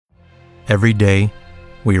Every day,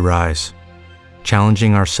 we rise,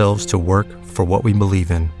 challenging ourselves to work for what we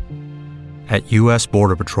believe in. At U.S.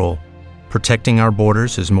 Border Patrol, protecting our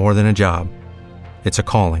borders is more than a job. It's a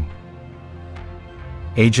calling.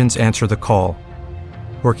 Agents answer the call,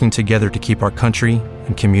 working together to keep our country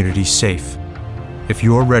and communities safe. If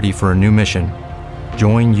you are ready for a new mission,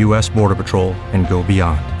 join U.S. Border Patrol and go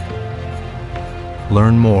beyond.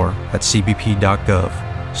 Learn more at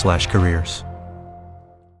cbp.gov/careers.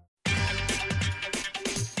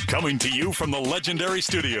 Coming to you from the legendary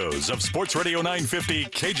studios of Sports Radio 950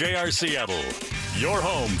 KJR Seattle. Your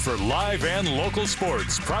home for live and local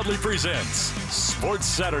sports proudly presents Sports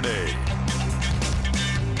Saturday.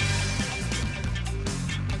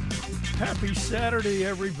 Happy Saturday,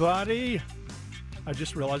 everybody. I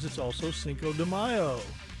just realized it's also Cinco de Mayo.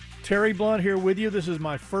 Terry Blount here with you. This is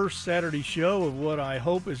my first Saturday show of what I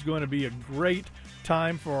hope is going to be a great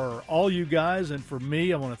time for all you guys and for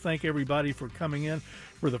me. I want to thank everybody for coming in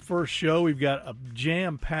for the first show. We've got a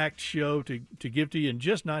jam-packed show to give to you in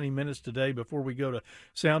just 90 minutes today before we go to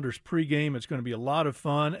Sounders pregame. It's going to be a lot of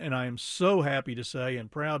fun, and I am so happy to say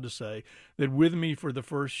and proud to say that with me for the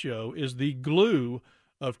first show is the glue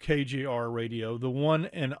of KJR Radio, the one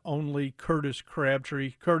and only Curtis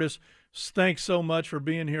Crabtree. Curtis, thanks so much for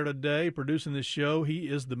being here today, producing this show. He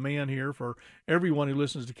is the man here. For everyone who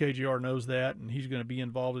listens to KJR knows that, and he's going to be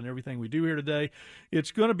involved in everything we do here today.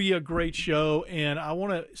 It's going to be a great show, and I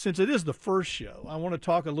want to, since it is the first show, I want to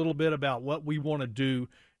talk a little bit about what we want to do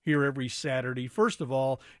here every Saturday. First of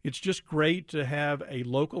all, it's just great to have a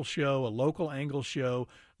local show, a local angle show,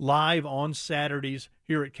 live on Saturdays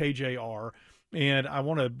here at KJR. And I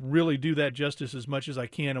want to really do that justice as much as I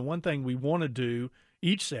can. And one thing we want to do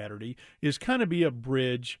each Saturday is kind of be a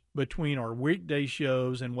bridge between our weekday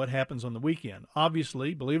shows and what happens on the weekend.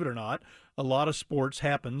 Obviously, believe it or not, a lot of sports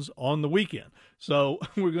happens on the weekend. So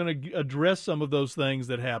we're going to address some of those things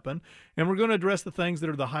that happen, and we're going to address the things that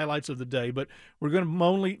are the highlights of the day. But we're going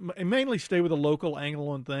to mainly stay with a local angle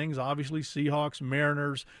on things. Obviously, Seahawks,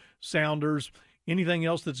 Mariners, Sounders, anything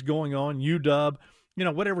else that's going on, UW.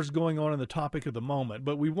 Whatever's going on in the topic of the moment.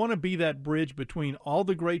 But we want to be that bridge between all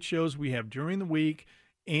the great shows we have during the week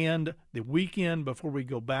and the weekend before we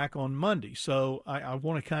go back on Monday. So I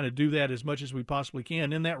want to kind of do that as much as we possibly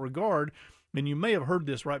can in that regard. And you may have heard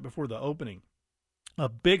this right before the opening. A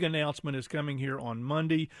big announcement is coming here on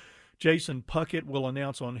Monday. Jason Puckett will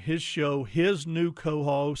announce on his show his new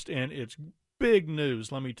co-host, and it's big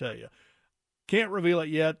news, let me tell you. Can't reveal it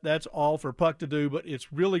yet. That's all for Puck to do, but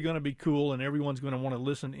it's really going to be cool, and everyone's going to want to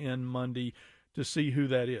listen in Monday to see who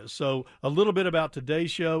that is. So a little bit about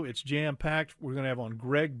today's show. It's jam-packed. We're going to have on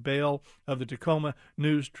Gregg Bell of the Tacoma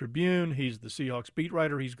News Tribune. He's the Seahawks beat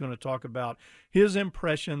writer. He's going to talk about his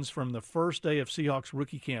impressions from the first day of Seahawks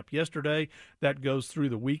rookie camp yesterday. That goes through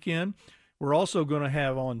the weekend. We're also going to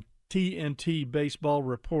have on TNT baseball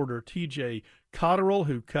reporter T.J. Cotterill,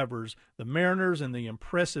 who covers the Mariners and the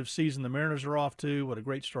impressive season the Mariners are off to, what a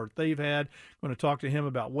great start they've had. I'm going to talk to him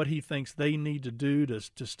about what he thinks they need to do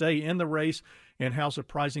to stay in the race and how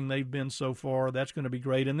surprising they've been so far. That's going to be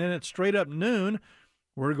great. And then at straight up noon,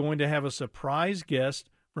 we're going to have a surprise guest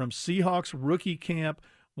from Seahawks rookie camp.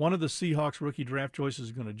 One of the Seahawks rookie draft choices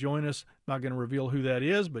is going to join us. Not going to reveal who that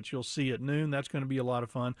is, but you'll see at noon. That's going to be a lot of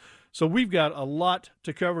fun. So we've got a lot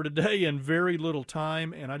to cover today in very little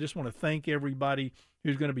time, and I just want to thank everybody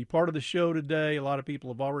who's going to be part of the show today. A lot of people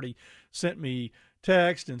have already sent me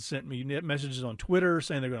text and sent me messages on Twitter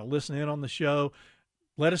saying they're going to listen in on the show.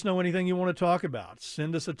 Let us know anything you want to talk about.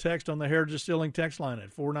 Send us a text on the Heritage Distilling text line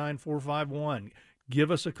at 49451. Give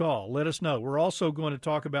us a call. Let us know. We're also going to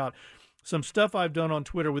talk about some stuff I've done on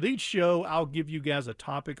Twitter. With each show, I'll give you guys a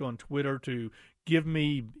topic on Twitter to give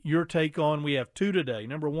me your take on. We have two today.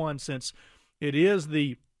 Number one, since it is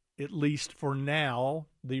at least for now,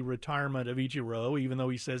 the retirement of Ichiro, even though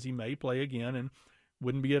he says he may play again, and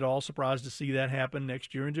wouldn't be at all surprised to see that happen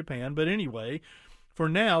next year in Japan. But anyway, for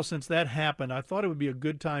now, since that happened, I thought it would be a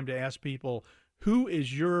good time to ask people who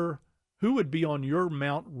would be on your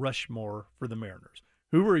Mount Rushmore for the Mariners.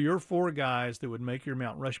 Who are your four guys that would make your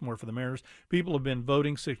Mount Rushmore for the Mariners? People have been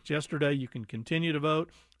voting since yesterday. You can continue to vote.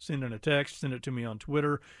 Send in a text. Send it to me on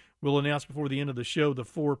Twitter. We'll announce before the end of the show the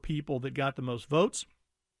four people that got the most votes.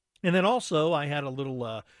 And then also I had a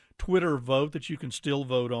little Twitter vote that you can still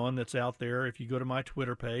vote on that's out there if you go to my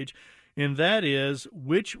Twitter page. And that is,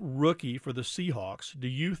 which rookie for the Seahawks do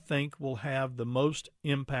you think will have the most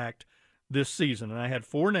impact this season? And I had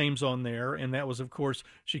four names on there, and that was, of course,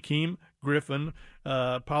 Shaquem Griffin,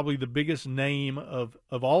 probably the biggest name of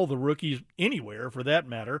all the rookies anywhere for that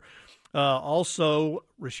matter. Also,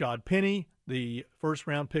 Rashad Penny, the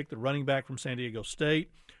first-round pick, the running back from San Diego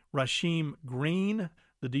State. Rasheem Green,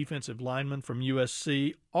 the defensive lineman from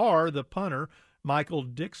USC, or the punter, Michael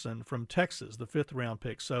Dickson from Texas, the 5th-round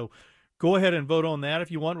pick. So go ahead and vote on that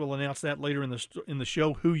if you want. We'll announce that later in the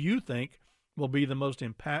show, who you think will be the most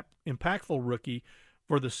impactful rookie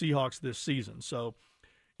for the Seahawks this season. So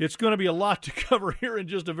it's going to be a lot to cover here in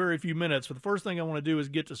just a very few minutes. But the first thing I want to do is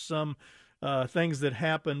get to some things that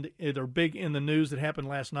happened, either big in the news that happened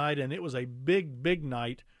last night, and it was a big, big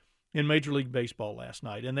night in Major League Baseball last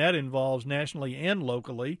night, and that involves nationally and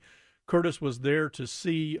locally. Curtis was there to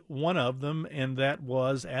see one of them, and that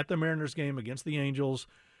was at the Mariners game against the Angels.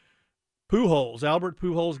 Albert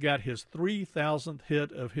Pujols got his 3,000th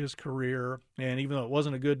hit of his career, and even though it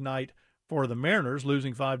wasn't a good night for the Mariners,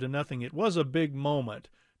 losing 5-0, it was a big moment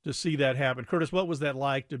to see that happen. Curtis, what was that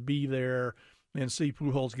like to be there and see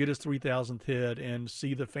Pujols get his 3,000th hit and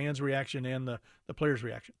see the fans' reaction and the players'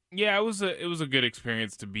 reaction? Yeah, it was a good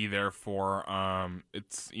experience to be there for.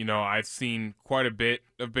 It's, I've seen quite a bit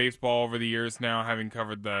of baseball over the years now, having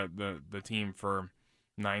covered the team for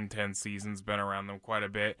 9-10 seasons, been around them quite a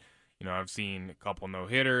bit. I've seen a couple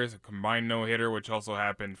no-hitters, a combined no-hitter, which also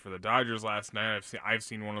happened for the Dodgers last night. I've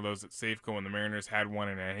seen one of those at Safeco when the Mariners had one,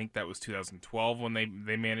 and I think that was 2012 when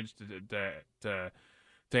they managed to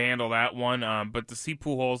handle that one. But to see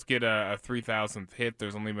Pujols get a 3,000th hit,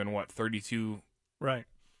 there's only been 32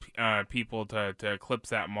 people to eclipse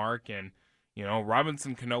that mark, and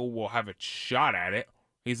Robinson Cano will have a shot at it.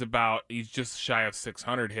 He's just shy of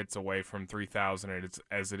 600 hits away from 3,000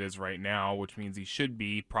 as it is right now, which means he should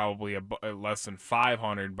be probably less than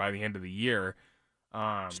 500 by the end of the year.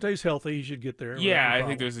 Stays healthy, he should get there. Yeah, I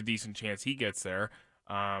think there's a decent chance he gets there.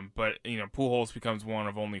 But Pujols becomes one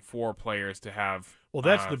of only 4 players to have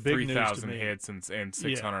that's the big 3,000 hits and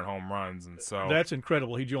 600 home runs, and so that's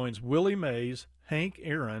incredible. He joins Willie Mays, Hank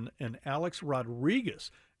Aaron, and Alex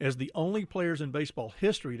Rodriguez as the only players in baseball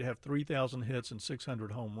history to have 3,000 hits and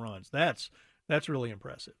 600 home runs. That's really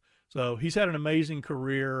impressive. So he's had an amazing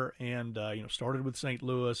career, and started with St.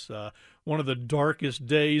 Louis. One of the darkest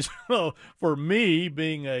days for me,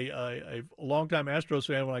 being a longtime Astros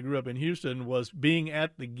fan when I grew up in Houston, was being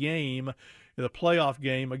at the game, the playoff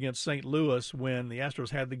game against St. Louis, when the Astros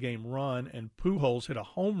had the game run, and Pujols hit a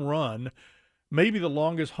home run, maybe the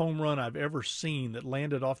longest home run I've ever seen, that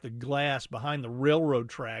landed off the glass behind the railroad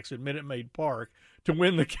tracks at Minute Maid Park to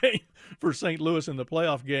win the game for St. Louis in the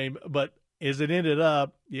playoff game. But as it ended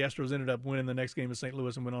up, the Astros ended up winning the next game in St.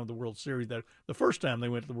 Louis and went on to the World Series. That the first time they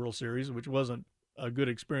went to the World Series, which wasn't a good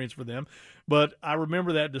experience for them. But I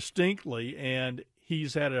remember that distinctly, and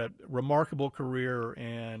he's had a remarkable career,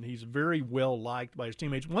 and he's very well liked by his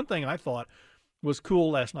teammates. One thing I thought was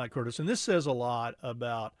cool last night, Curtis, and this says a lot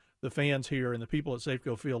about the fans here and the people at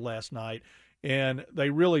Safeco Field last night, and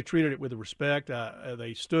they really treated it with respect.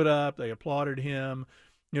 They stood up, they applauded him.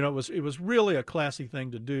 It was really a classy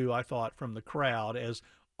thing to do, I thought, from the crowd, as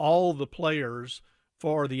all the players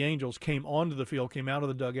for the Angels came onto the field, came out of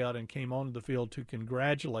the dugout and came onto the field to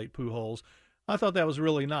congratulate Pujols. I thought that was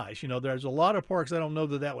really nice. There's a lot of parks I don't know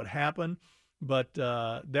that would happen, but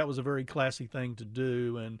that was a very classy thing to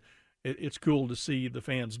do, and it's cool to see the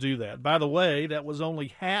fans do that. By the way, that was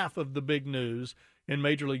only half of the big news in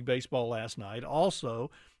Major League Baseball last night. Also,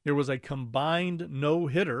 there was a combined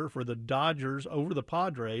no-hitter for the Dodgers over the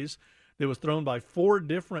Padres that was thrown by 4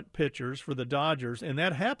 different pitchers for the Dodgers, and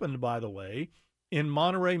that happened, by the way, in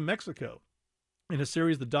Monterrey, Mexico. In a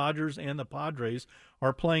series, the Dodgers and the Padres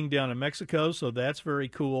are playing down in Mexico, so that's very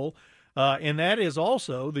cool. And that is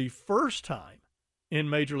also the first time in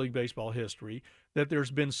Major League Baseball history that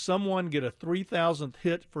there's been someone get a 3,000th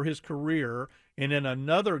hit for his career, and in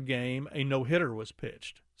another game, a no-hitter was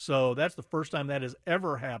pitched. So that's the first time that has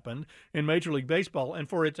ever happened in Major League Baseball. And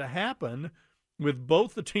for it to happen with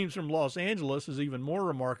both the teams from Los Angeles is even more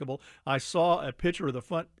remarkable. I saw a picture of the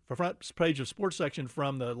front page of sports section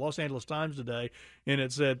from the Los Angeles Times today, and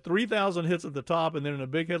it said 3,000 hits at the top, and then in a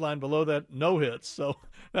big headline below that, no hits. So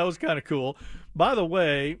that was kind of cool. By the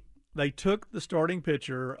way, they took the starting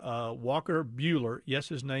pitcher, Walker Buehler. Yes,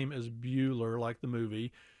 his name is Bueller, like the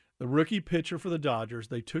movie. The rookie pitcher for the Dodgers.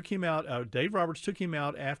 They took him out. Dave Roberts took him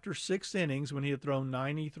out after 6 innings when he had thrown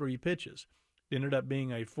 93 pitches. It ended up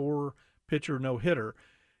being a 4-pitcher no-hitter.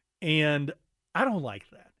 And I don't like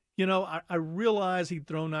that. I realize he'd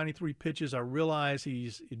thrown 93 pitches. I realize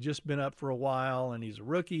he's just been up for a while and he's a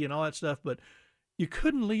rookie and all that stuff. But you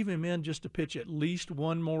couldn't leave him in just to pitch at least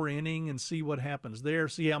one more inning and see what happens there,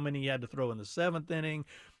 see how many he had to throw in the 7th inning.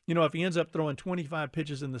 If he ends up throwing 25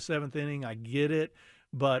 pitches in the 7th inning, I get it.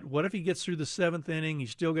 But what if he gets through the 7th inning,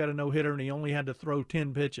 he's still got a no-hitter, and he only had to throw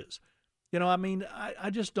 10 pitches? I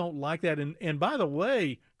just don't like that. And by the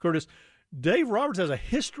way, Curtis, Dave Roberts has a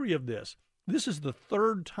history of this. This is the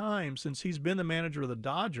third time since he's been the manager of the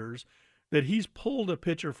Dodgers that he's pulled a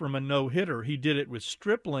pitcher from a no-hitter. He did it with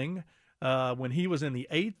Stripling when he was in the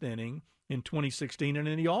 8th inning in 2016, and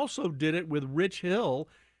then he also did it with Rich Hill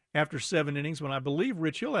after 7 innings when I believe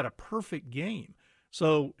Rich Hill had a perfect game.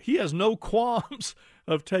 So he has no qualms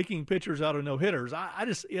of taking pitchers out of no-hitters. I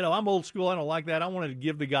just, I'm old school. I don't like that. I wanted to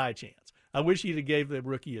give the guy a chance. I wish he'd have gave the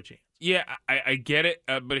rookie a chance. Yeah, I get it.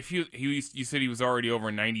 But if you said he was already over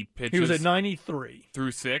 90 pitches. He was at 93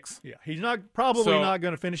 through 6. Yeah, he's probably not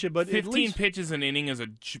going to finish it, but 15 at least, pitches an inning is a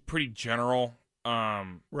pretty general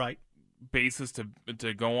right basis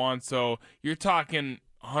to go on. So you're talking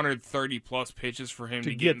 130 plus pitches for him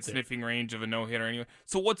to get in sniffing range of a no hitter anyway.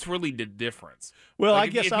 So what's really the difference? Well, I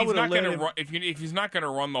guess I would have let him. If he's not going to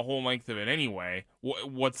run the whole length of it anyway,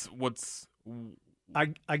 what's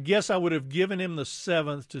I guess I would have given him the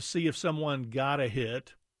 7th to see if someone got a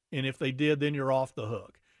hit, and if they did, then you're off the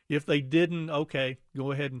hook. If they didn't, okay,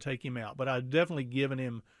 go ahead and take him out. But I've definitely given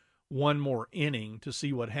him one more inning to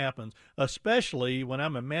see what happens, especially when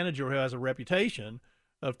I'm a manager who has a reputation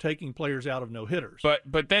of taking players out of no-hitters.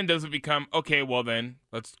 But then does it become, okay, well then,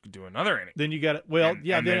 let's do another inning. Then you got it. Well,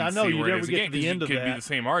 then I know you never get to the end of that. It could be the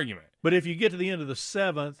same argument. But if you get to the end of the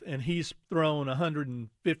 7th and he's thrown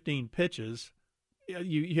 115 pitches,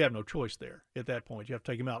 you have no choice there at that point. You have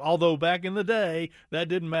to take him out. Although back in the day, that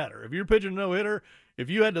didn't matter. If you're pitching a no-hitter, if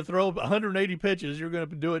you had to throw 180 pitches, you're going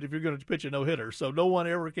to do it if you're going to pitch a no-hitter. So no one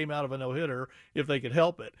ever came out of a no-hitter if they could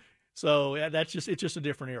help it. So it's just a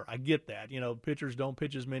different era. I get that. Pitchers don't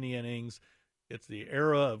pitch as many innings. It's the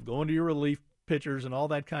era of going to your relief pitchers and all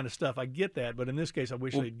that kind of stuff. I get that, but in this case, I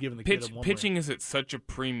wish they'd given the kid one pitching is at such a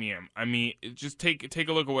premium. I mean, just take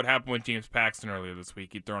a look at what happened with James Paxton earlier this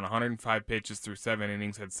week. He'd thrown 105 pitches through 7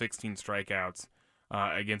 innings, had 16 strikeouts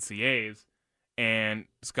against the A's, and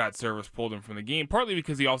Scott Service pulled him from the game, partly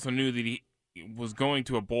because he also knew that he was going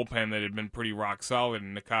to a bullpen that had been pretty rock solid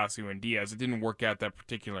in Nicasio and Diaz. It didn't work out that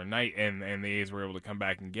particular night, and the A's were able to come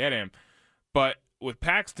back and get him. But with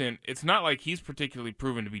Paxton, it's not like he's particularly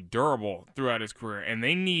proven to be durable throughout his career, and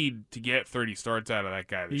they need to get 30 starts out of that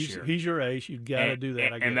guy this year. He's your ace. You've got to do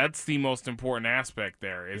that. And that's the most important aspect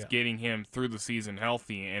there is getting him through the season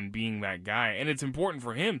healthy and being that guy. And it's important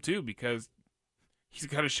for him, too, because he's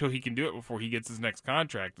got to show he can do it before he gets his next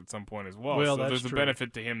contract at some point as well. So there's a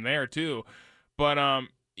benefit to him there, too. But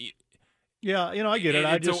yeah, I get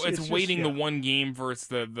it. It's waiting the one game versus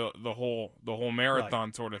the whole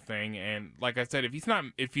marathon sort of thing. And like I said, if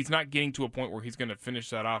he's not getting to a point where he's going to finish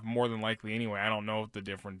that off, more than likely anyway, I don't know what the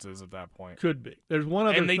difference is at that point. Could be. There's one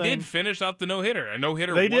other. And they thing. did finish off the no-hitter. A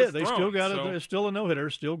no-hitter. They did. They still got it. It's still a no-hitter.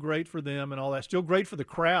 Still great for them and all that. Still great for the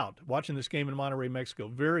crowd watching this game in Monterrey, Mexico.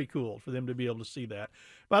 Very cool for them to be able to see that.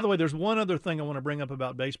 By the way, there's one other thing I want to bring up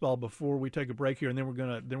about baseball before we take a break here, and then we're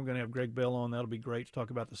gonna have Gregg Bell on. That'll be great to talk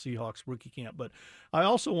about the Seahawks rookie camp. But I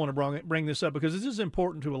also want to bring this up because this is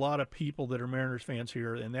important to a lot of people that are Mariners fans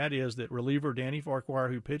here, and that is that reliever Danny Farquhar,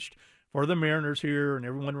 who pitched for the Mariners here, and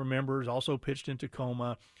everyone remembers, also pitched in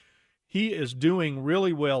Tacoma. He is doing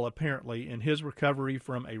really well, apparently, in his recovery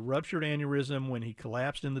from a ruptured aneurysm when he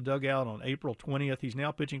collapsed in the dugout on April 20th. He's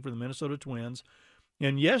now pitching for the Minnesota Twins.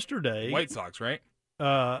 And yesterday... White Sox, right?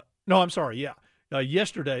 No, I'm sorry, yeah.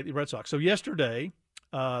 Yesterday, the Red Sox. So yesterday,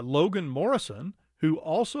 Logan Morrison, who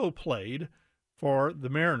also played for the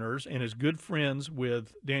Mariners and is good friends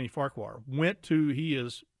with Danny Farquhar, he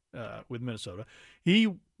is with Minnesota.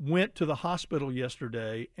 He went to the hospital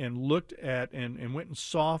yesterday and looked at and went and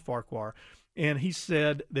saw Farquhar, and he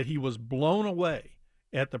said that he was blown away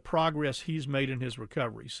at the progress he's made in his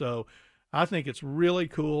recovery. So I think it's really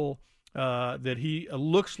cool that he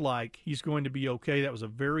looks like he's going to be okay. That was a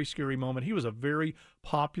very scary moment. He was a very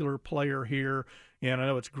popular player here, and I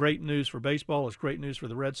know it's great news for baseball. It's great news for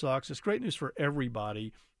the Red Sox. It's great news for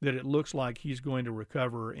everybody that it looks like he's going to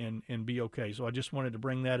recover and be okay. So I just wanted to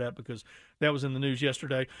bring that up because that was in the news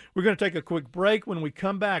yesterday. We're going to take a quick break. When we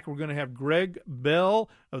come back, we're going to have Gregg Bell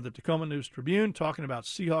of the Tacoma News Tribune talking about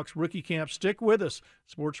Seahawks rookie camp. Stick with us.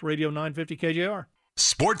 Sports Radio 950 KJR.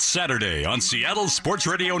 Sports Saturday on Seattle Sports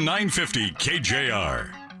Radio 950 KJR.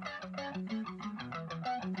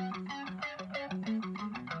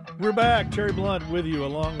 We're back. Terry Blount with you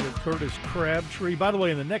along with Curtis Crabtree. By the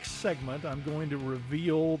way, in the next segment, I'm going to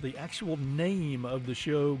reveal the actual name of the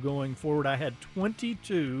show going forward. I had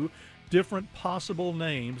 22 different possible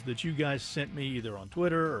names that you guys sent me either on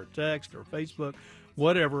Twitter or text or Facebook,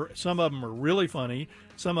 whatever. Some of them are really funny.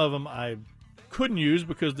 Some of them I couldn't use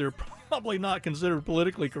because they're probably not considered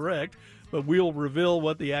politically correct, but we'll reveal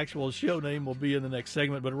what the actual show name will be in the next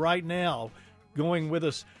segment. But right now, going with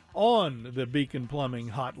us on the Beacon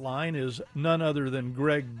Plumbing hotline is none other than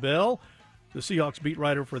Gregg Bell, the Seahawks beat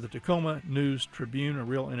writer for the Tacoma News Tribune, a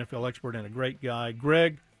real NFL expert and a great guy.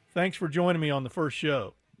 Greg, thanks for joining me on the first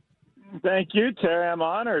show. Thank you, Terry. I'm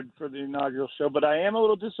honored for the inaugural show, but I am a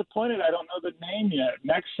little disappointed. I don't know the name yet.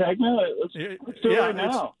 Next segment, let's do it right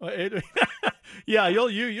now. Yeah,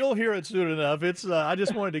 you'll hear it soon enough. It's I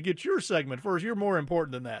just wanted to get your segment first. You're more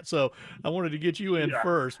important than that, so I wanted to get you in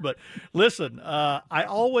first. But listen, I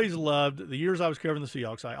always loved the years I was covering the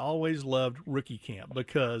Seahawks. I always loved rookie camp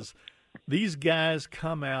because these guys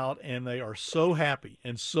come out and they are so happy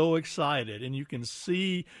and so excited, and you can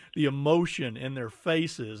see the emotion in their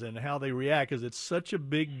faces and how they react because it's such a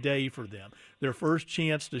big day for them. Their first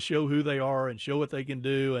chance to show who they are and show what they can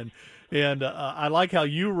do. And I like how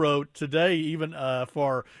you wrote today, even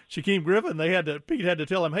for Shaquem Griffin, Pete had to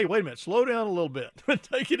tell him, hey, wait a minute, slow down a little bit,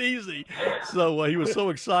 take it easy. So he was so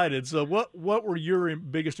excited. So what were your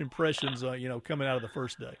biggest impressions, coming out of the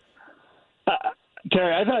first day?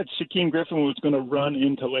 Terry, I thought Shaquem Griffin was going to run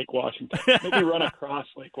into Lake Washington, maybe run across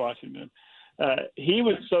Lake Washington. He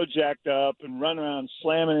was so jacked up and running around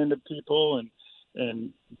slamming into people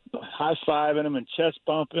and high-fiving them and chest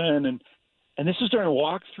bumping. And this was during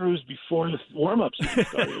walkthroughs before the warm-ups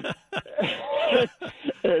started.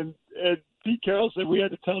 and Pete Carroll said we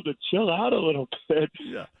had to tell him to chill out a little bit.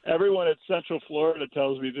 Yeah. Everyone at Central Florida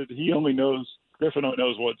tells me that Griffin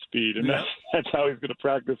knows what speed, and that's how he's going to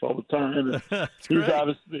practice all the time.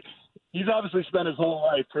 He's obviously spent his whole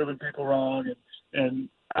life proving people wrong and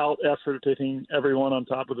out-efforting everyone on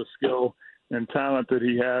top of the skill and talent that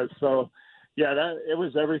he has. So, it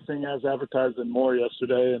was everything as advertised and more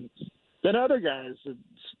yesterday. And then other guys,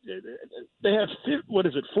 they have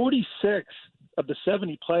 46 of the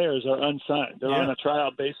 70 players are unsigned. They're on a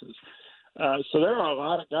tryout basis. So there are a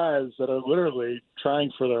lot of guys that are literally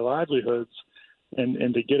trying for their livelihoods.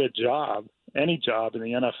 And to get a job, any job in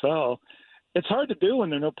the NFL, it's hard to do when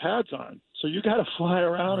there are no pads on. So you got to fly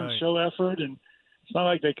around and show effort, and it's not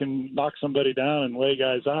like they can knock somebody down and weigh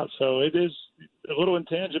guys out. So it is a little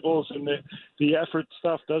intangibles, and the effort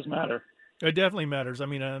stuff does matter. It definitely matters. I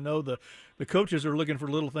mean, I know the coaches are looking for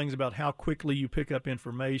little things about how quickly you pick up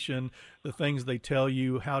information, the things they tell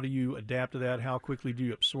you, how do you adapt to that, how quickly do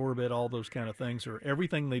you absorb it, all those kind of things. Or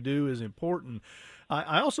everything they do is important.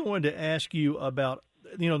 I also wanted to ask you about,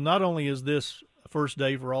 not only is this first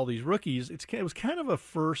day for all these rookies, it was kind of a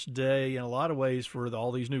first day in a lot of ways for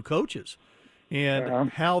all these new coaches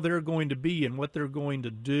and how they're going to be and what they're going to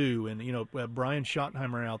do. And, Brian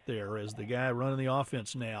Schottenheimer out there as the guy running the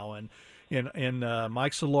offense now, and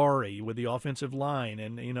Mike Solari with the offensive line,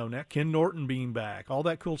 and now Ken Norton being back, all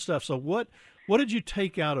that cool stuff. So what did you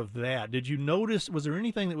take out of that? Did you notice? Was there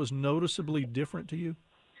anything that was noticeably different to you?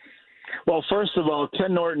 Well, first of all,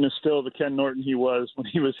 Ken Norton is still the Ken Norton he was when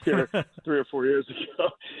he was here 3 or 4 years ago.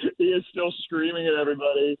 He is still screaming at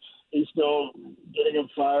everybody. He's still getting them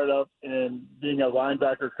fired up and being a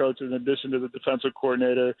linebacker coach in addition to the defensive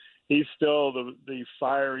coordinator. He's still the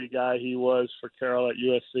fiery guy he was for Carroll at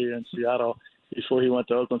USC and Seattle before he went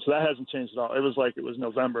to Oakland. So that hasn't changed at all. It was like it was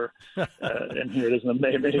November, and here it is in the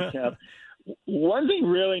May camp. One thing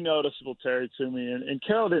really noticeable, Terry, to me, and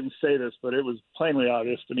Carroll didn't say this, but it was plainly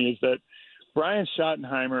obvious to me, is that Brian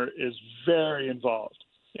Schottenheimer is very involved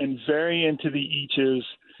and very into the eaches,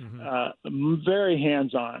 very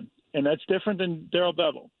hands-on. And that's different than Darrell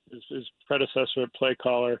Bevell, his predecessor at play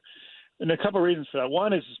caller. And a couple of reasons for that.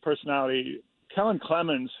 One is his personality. Kellen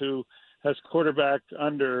Clemens, who has quarterbacked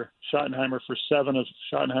under Schottenheimer for 7 of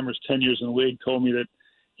Schottenheimer's 10 years in the league, told me that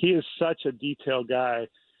he is such a detailed guy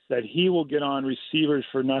that he will get on receivers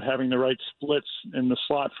for not having the right splits in the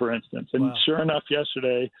slot, for instance. And sure enough,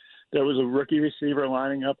 yesterday there was a rookie receiver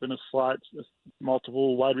lining up in a slot,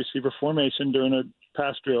 multiple wide receiver formation during a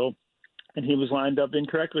pass drill, and he was lined up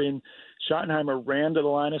incorrectly. And Schottenheimer ran to the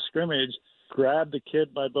line of scrimmage, grabbed the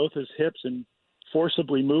kid by both his hips, and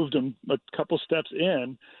forcibly moved him a couple steps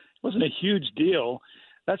in. It wasn't a huge deal.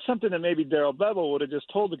 That's something that maybe Darrell Bevell would have just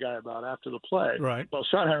told the guy about after the play. Right. Well,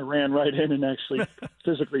 Schottenheimer ran right in and actually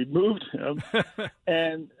physically moved him.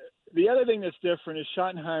 And the other thing that's different is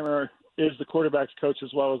Schottenheimer is the quarterback's coach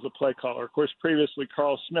as well as the play caller. Of course, previously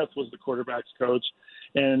Carl Smith was the quarterback's coach,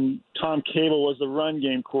 and Tom Cable was the run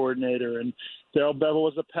game coordinator, and Darrell Bevell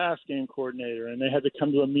was the pass game coordinator, and they had to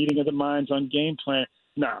come to a meeting of the minds on game plan.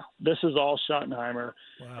 No, this is all Schottenheimer,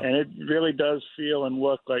 and it really does feel and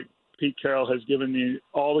look like Pete Carroll has given me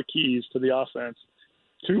all the keys to the offense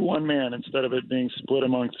one man instead of it being split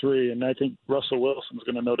among three. And I think Russell Wilson's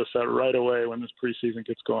going to notice that right away when this preseason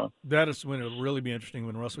gets going. That is when it'll really be interesting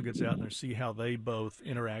when Russell gets out there, see how they both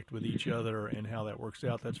interact with each other and how that works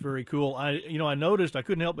out. That's very cool. I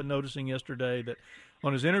couldn't help but noticing yesterday that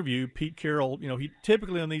on his interview, Pete Carroll, he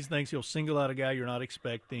typically on these things, he'll single out a guy you're not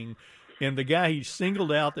expecting. And the guy he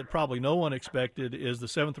singled out that probably no one expected is the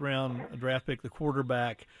 7th-round draft pick, the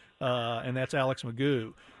quarterback, and that's Alex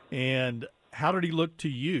McGough. And how did he look to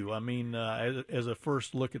you? I mean, as a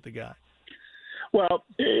first look at the guy. Well,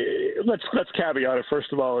 let's caveat it.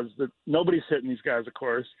 First of all, is that nobody's hitting these guys. Of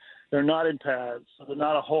course, they're not in pads, so there's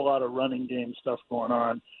not a whole lot of running game stuff going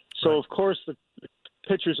on. So, Of course, the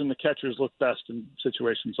pitchers and the catchers look best in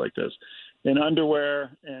situations like this, in underwear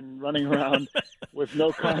and running around with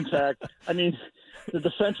no contact. I mean, the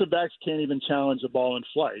defensive backs can't even challenge a ball in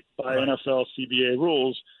flight by NFL CBA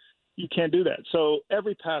rules. You can't do that. So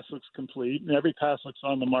every pass looks complete, and every pass looks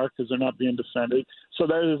on the mark because they're not being defended. So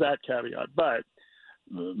there is that caveat. But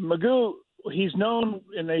McGough, he's known,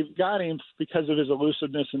 and they've got him because of his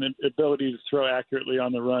elusiveness and ability to throw accurately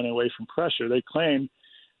on the run away from pressure. They claim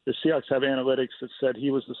the Seahawks have analytics that said he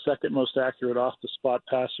was the second most accurate off-the-spot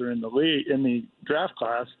passer in the league in the draft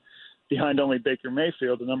class, behind only Baker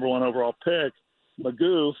Mayfield, the number 1 overall pick.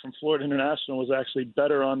 McGough from Florida International was actually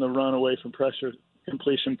better on the run away from pressure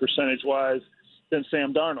completion percentage-wise than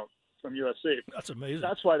Sam Darnold from USC. That's amazing.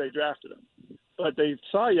 That's why they drafted him. But they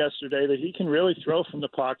saw yesterday that he can really throw from the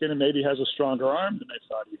pocket and maybe has a stronger arm than they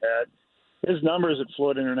thought he had. His numbers at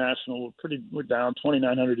Florida International were down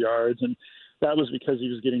 2,900 yards, and that was because he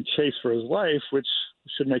was getting chased for his life, which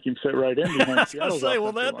should make him fit right in behind Seattle's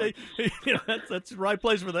offensive line. That's the right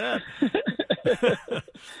place for that.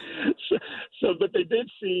 But they did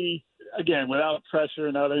see, again, without pressure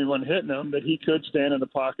and without anyone hitting him, that he could stand in the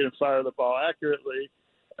pocket and fire the ball accurately.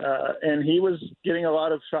 And he was getting a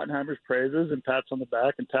lot of Schottenheimer's praises and pats on the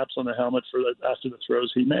back and taps on the helmet after the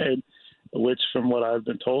throws he made, which, from what I've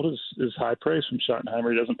been told, is high praise from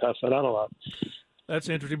Schottenheimer. He doesn't pass that out a lot. That's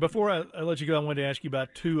interesting. Before I let you go, I wanted to ask you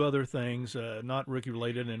about two other things, not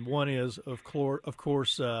rookie-related, and one is, of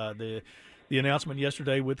course, the announcement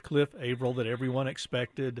yesterday with Cliff Averill that everyone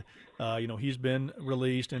expected. He's been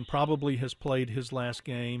released and probably has played his last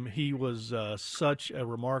game. He was such a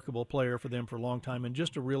remarkable player for them for a long time and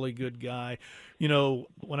just a really good guy.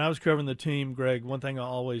 When I was covering the team, Greg, one thing I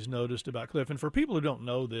always noticed about Cliff, and for people who don't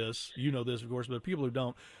know this, you know this, of course, but people who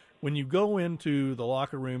don't, when you go into the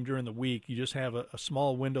locker room during the week, you just have a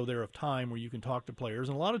small window there of time where you can talk to players.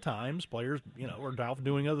 And a lot of times players, are out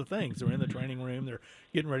doing other things. They're in the training room, they're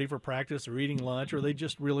getting ready for practice, they're eating lunch, or they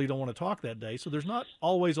just really don't want to talk that day. So there's not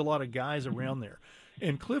always a lot of guys around there.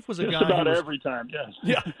 And Cliff was a guy about every time, yes.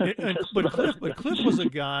 Yeah, but Cliff was a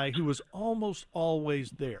guy who was almost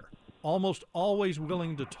always there. Almost always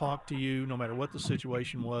willing to talk to you no matter what the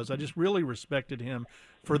situation was. I just really respected him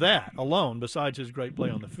for that alone, besides his great play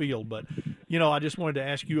on the field. But, I just wanted to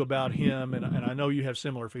ask you about him, and I know you have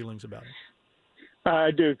similar feelings about him. I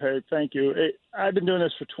do, Perry. Thank you. I've been doing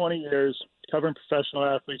this for 20 years, covering professional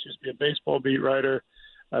athletes. Used to be a baseball beat writer.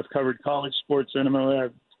 I've covered college sports intimately.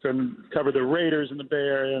 I've covered the Raiders in the Bay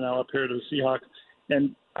Area, and now up here to the Seahawks.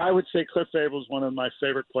 And I would say Cliff Averill is one of my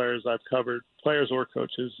favorite players I've covered, players or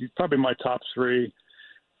coaches. He's probably my top three.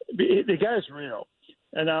 The guy's real.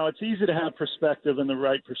 And now it's easy to have perspective and the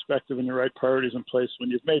right priorities in place when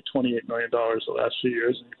you've made $28 million the last few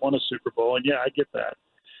years and you've won a Super Bowl. And, I get that.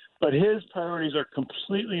 But his priorities are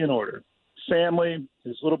completely in order. Family,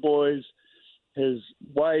 his little boys, his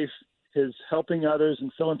wife, his helping others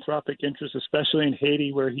and philanthropic interests, especially in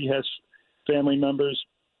Haiti where he has family members,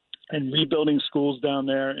 and rebuilding schools down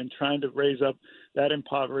there and trying to raise up that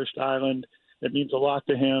impoverished island. It means a lot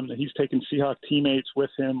to him. He's taken Seahawk teammates with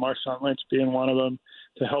him, Marshawn Lynch being one of them,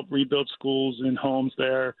 to help rebuild schools and homes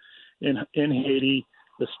there in Haiti.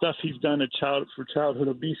 The stuff he's done for childhood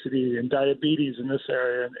obesity and diabetes in this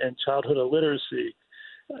area and childhood illiteracy.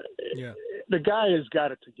 The guy has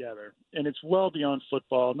got it together, and it's well beyond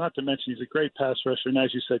football, not to mention he's a great pass rusher, and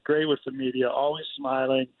as you said, great with the media, always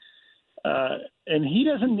smiling. And he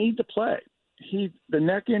doesn't need to play. The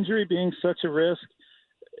neck injury being such a risk,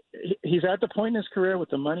 he's at the point in his career with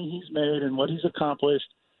the money he's made and what he's accomplished.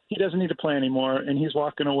 He doesn't need to play anymore, and he's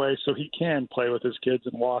walking away so he can play with his kids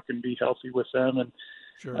and walk and be healthy with them. And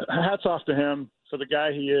hats off to him for the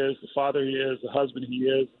guy he is, the father he is, the husband he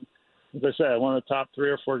is. As I said, one of the top 3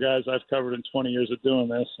 or 4 guys I've covered in 20 years of doing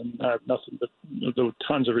this, and I have nothing but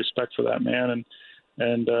tons of respect for that man.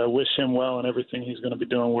 And wish him well in everything he's going to be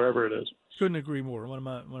doing wherever it is. Couldn't agree more. One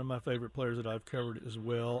of my favorite players that I've covered as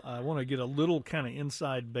well. I want to get a little kind of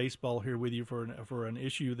inside baseball here with you for an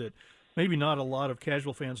issue that maybe not a lot of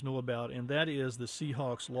casual fans know about, and that is the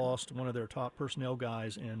Seahawks lost one of their top personnel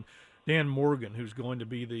guys in Dan Morgan, who's going to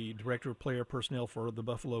be the director of player personnel for the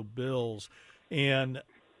Buffalo Bills. And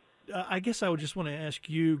I guess I would just want to ask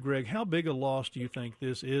you, Greg, how big a loss do you think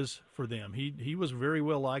this is for them? He was very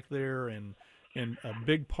well liked there and a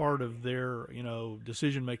big part of their,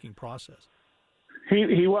 decision-making process.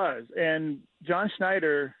 He was. And John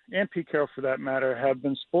Schneider and Pete Carroll, for that matter, have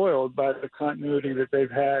been spoiled by the continuity that they've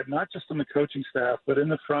had, not just in the coaching staff, but in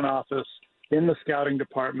the front office, in the scouting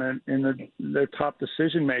department, in the top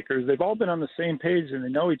decision makers. They've all been on the same page, and they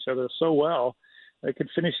know each other so well. They could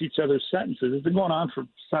finish each other's sentences. It's been going on for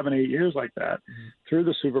 7-8 years like that, through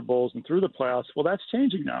the Super Bowls and through the playoffs. Well, that's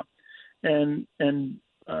changing now. And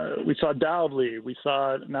we saw Dowd leave.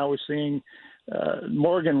 Now we're seeing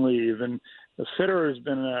Morgan leave. And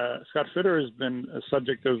Scott Fitter has been a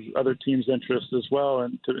subject of other teams' interest as well,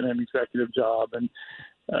 and to an executive job. And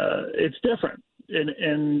it's different.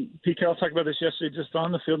 And Pete Carroll talked about this yesterday, just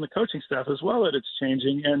on the field and the coaching staff as well, that it's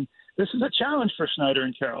changing. And this is a challenge for Schneider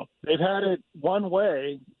and Carroll. They've had it one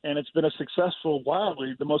way, and it's been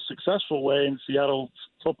wildly the most successful way in Seattle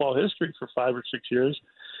football history for 5 or 6 years.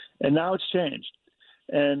 And now it's changed.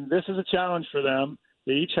 And this is a challenge for them.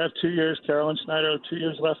 They each have 2 years. Carroll and Schneider have 2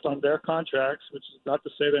 years left on their contracts, which is not to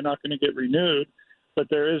say they're not going to get renewed, but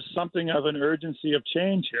there is something of an urgency of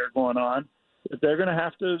change here going on that they're going to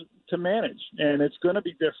have to manage. And it's going to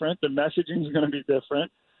be different. The messaging is going to be different.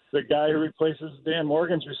 The guy who replaces Dan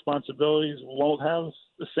Morgan's responsibilities won't have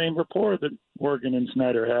the same rapport that Morgan and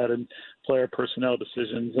Schneider had in player personnel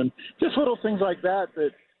decisions. And just little things like that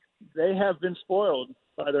they have been spoiled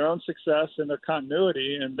by their own success and their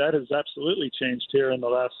continuity, and that has absolutely changed here in the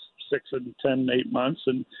last 6 and 10, 8 months.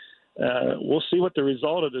 And we'll see what the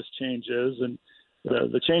result of this change is. And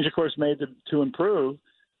the change, of course, made to improve,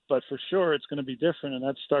 but for sure it's going to be different, and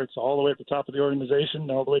that starts all the way at the top of the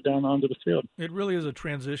organization, all the way down onto the field. It really is a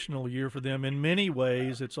transitional year for them. In many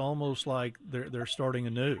ways, it's almost like they're starting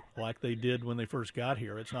anew, like they did when they first got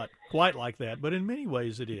here. It's not quite like that, but in many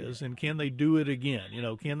ways it is. And can they do it again?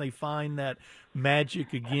 Can they find that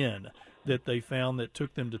magic again that they found that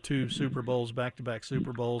took them to 2 Super Bowls, back-to-back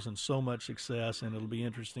Super Bowls, and so much success, and it'll be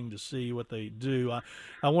interesting to see what they do.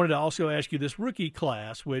 I wanted to also ask you, this rookie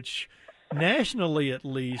class, which nationally at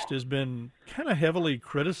least has been kind of heavily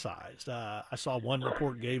criticized. I saw one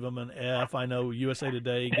report gave them an F. I know USA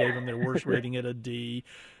Today gave them their worst rating at a D.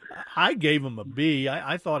 I gave them a B.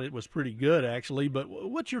 I thought it was pretty good, actually. But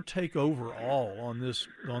what's your take overall on this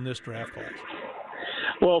draft class?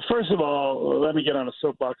 Well, first of all, let me get on a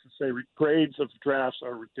soapbox and say grades of drafts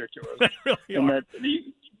are ridiculous. They really are.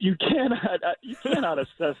 You cannot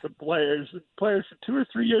assess the players for 2 or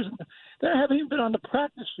 3 years. They haven't even been on the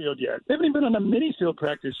practice field yet. They haven't even been on a mini field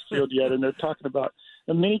practice field yet, and they're talking about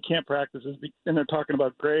the mini camp practices, and they're talking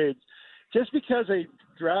about grades. Just because a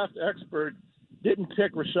draft expert didn't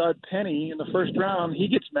pick Rashad Penny in the first round, he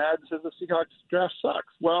gets mad and says the Seahawks draft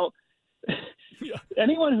sucks. Well,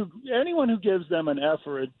 anyone who gives them an F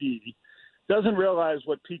or a D doesn't realize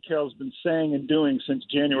what Pete Carroll's been saying and doing since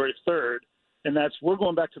January 3rd. And that's, we're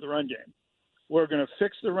going back to the run game. We're going to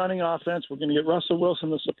fix the running offense. We're going to get Russell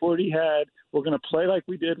Wilson the support he had. We're going to play like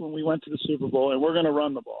we did when we went to the Super Bowl, and we're going to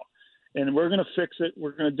run the ball. And we're going to fix it.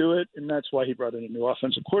 We're going to do it. And that's why he brought in a new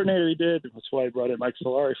offensive coordinator. He did. That's why he brought in Mike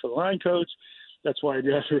Solari for the line coach. That's why he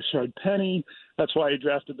drafted Rashad Penny. That's why he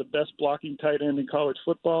drafted the best blocking tight end in college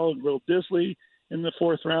football, Will Disley, in the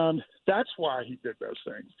 4th round. That's why he did those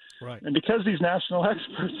things. Right. And because these national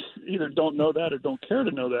experts either don't know that or don't care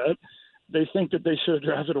to know that, they think that they should have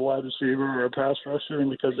drafted a wide receiver or a pass rusher, and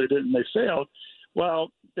because they didn't, they failed. Well,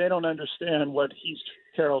 they don't understand what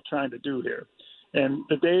Carroll trying to do here. And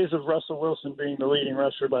the days of Russell Wilson being the leading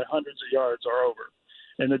rusher by hundreds of yards are over.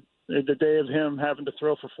 And the day of him having to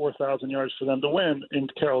throw for 4,000 yards for them to win, in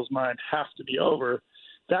Carroll's mind, has to be over.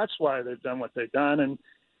 That's why they've done what they've done. And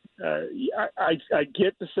I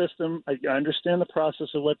get the system. I understand the process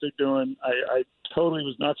of what they're doing. I totally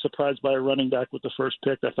was not surprised by a running back with the first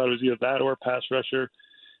pick. I thought it was either that or a pass rusher.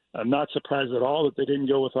 I'm not surprised at all that they didn't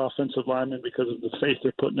go with offensive linemen because of the faith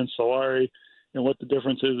they're putting in Solari and what the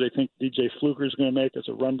difference is they think DJ Fluker is going to make as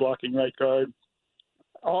a run-blocking right guard.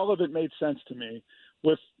 All of it made sense to me,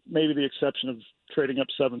 with maybe the exception of trading up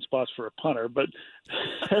 7 spots for a punter, but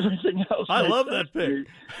everything else. I love that pick.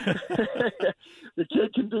 The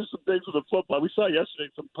kid can do some things with a football. We saw yesterday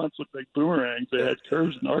some punts look like boomerangs. They had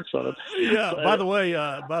curves and arcs on them. Yeah. By the way,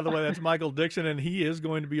 that's Michael Dickson, and he is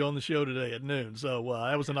going to be on the show today at noon. So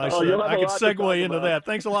that was a nice. I could segue into that.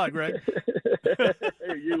 Thanks a lot, Greg. Hey,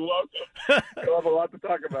 you're welcome. You'll have a lot to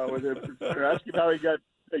talk about with him. Ask him how he got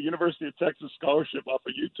a University of Texas scholarship off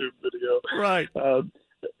a YouTube video. Right.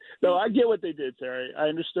 No, I get what they did, Terry. I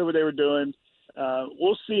understood what they were doing.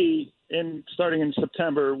 We'll see starting in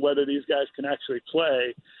September whether these guys can actually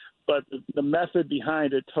play. But the method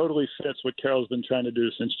behind it totally fits what Carroll's been trying to do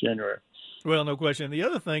since January. Well, no question. The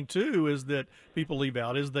other thing, too, is that people leave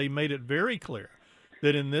out is they made it very clear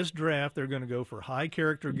that in this draft they're going to go for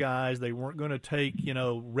high-character guys. They weren't going to take,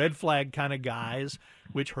 red flag kind of guys,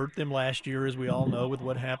 which hurt them last year, as we all know, with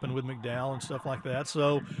what happened with McDowell and stuff like that.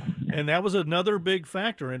 So, and that was another big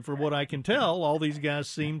factor. And for what I can tell, all these guys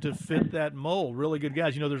seem to fit that mold. Really good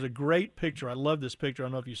guys. There's a great picture. I love this picture. I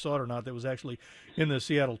don't know if you saw it or not. That was actually in the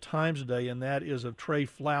Seattle Times today, and that is of Trey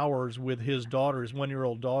Flowers with his daughter, his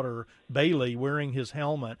 1-year-old daughter, Bailey, wearing his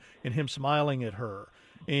helmet and him smiling at her.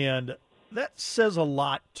 And that says a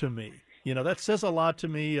lot to me. That says a lot to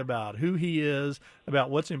me about who he is, about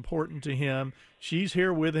what's important to him. She's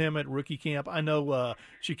here with him at rookie camp. I know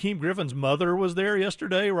Shaquem Griffin's mother was there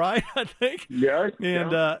yesterday, right? I think. Yeah.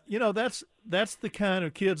 And, that's the kind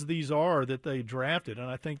of kids these are that they drafted. And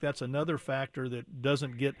I think that's another factor that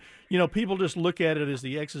doesn't get – people just look at it as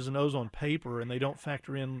the X's and O's on paper, and they don't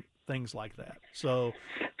factor in things like that. So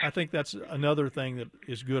I think that's another thing that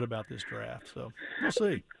is good about this draft. So we'll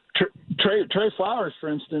see. Trey Flowers, for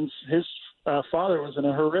instance, his father was in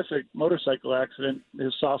a horrific motorcycle accident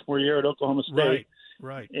his sophomore year at Oklahoma State.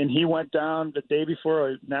 Right. And he went down the day before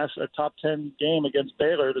a top 10 game against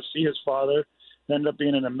Baylor to see his father. Ended up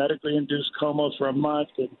being in a medically induced coma for a month,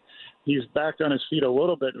 and he's back on his feet a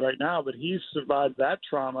little bit right now, but he's survived that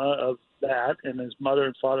trauma of that, and his mother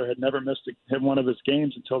and father had never missed one of his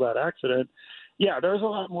games until that accident. Yeah, there's a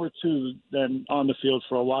lot more to than on the field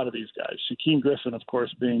for a lot of these guys. Shaquem Griffin, of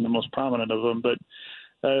course, being the most prominent of them, but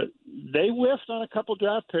they whiffed on a couple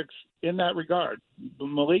draft picks in that regard.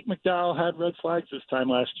 Malik McDowell had red flags this time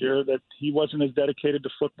last year that he wasn't as dedicated to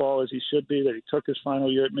football as he should be, that he took his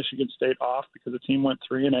final year at Michigan State off because the team went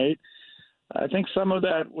 3-8. I think some of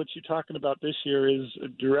that, what you're talking about this year, is a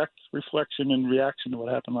direct reflection and reaction to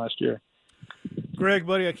what happened last year. Greg,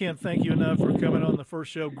 buddy, I can't thank you enough for coming on the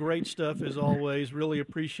first show. Great stuff as always. Really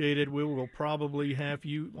appreciate it. We will probably have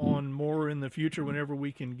you on more in the future whenever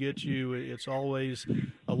we can get you. It's always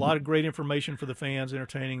a lot of great information for the fans,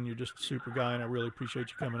 entertaining. You're just a super guy, and I really appreciate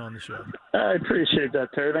you coming on the show. I appreciate that,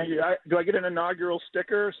 Terry. Thank you. Do I get an inaugural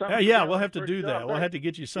sticker or something? Yeah, we'll have to do that. We'll have to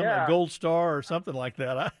get you a gold star or something like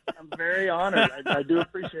that. I'm very honored. I do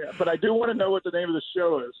appreciate it. But I do want to know what the name of the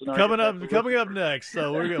show is. Coming up next.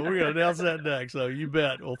 So we're going to announce that next. So you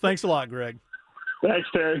bet. Well, thanks a lot, Greg. Thanks,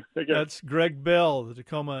 Terry. Take care. That's Gregg Bell, the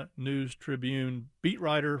Tacoma News Tribune beat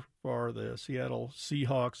writer for the Seattle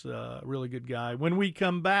Seahawks. Really good guy. When we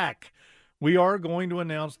come back, we are going to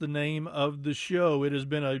announce the name of the show. It has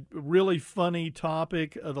been a really funny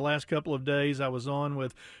topic the last couple of days. I was on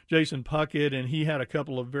with Jason Puckett, and he had a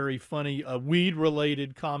couple of very funny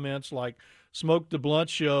weed-related comments like Smoke the Blunt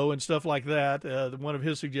Show and stuff like that, one of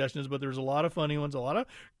his suggestions. But there's a lot of funny ones, a lot of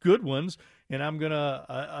good ones, and I'm going to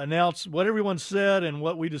announce what everyone said and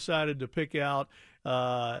what we decided to pick out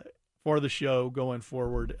for the show going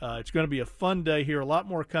forward. It's going to be a fun day here. A lot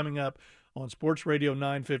more coming up on Sports Radio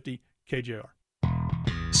 950 KJR.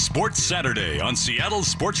 Sports Saturday on Seattle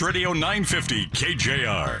Sports Radio 950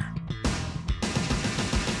 KJR.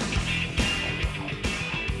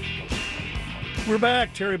 We're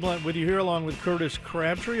back. Terry Blount with you here along with Curtis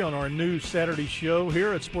Crabtree on our new Saturday show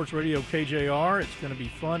here at Sports Radio KJR. It's going to be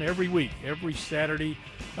fun every week, every Saturday,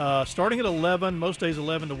 starting at 11, most days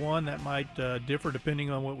 11 to 1. That might differ depending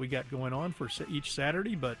on what we got going on for each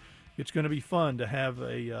Saturday, but it's going to be fun to have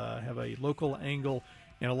a local angle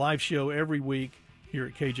and a live show every week here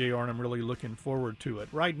at KJR, and I'm really looking forward to it.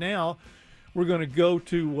 Right now, we're going to go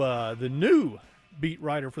to the new beat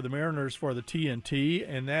writer for the Mariners for the TNT,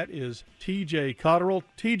 and that is T.J. Cotterill.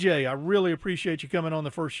 T.J., I really appreciate you coming on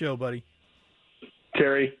the first show, buddy.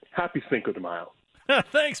 Terry, happy Cinco de Mayo.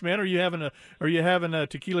 Thanks, man. Are you having a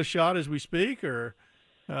tequila shot as we speak, or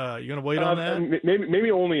you going to wait on that?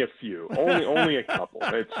 Maybe only a few, only a couple.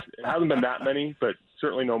 It hasn't been that many, but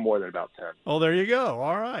certainly no more than about 10. Oh, there you go.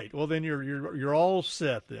 All right. Well, then you're all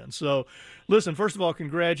set then. So, listen. First of all,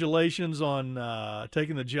 congratulations on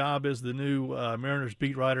taking the job as the new Mariners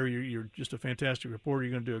beat writer. You're just a fantastic reporter.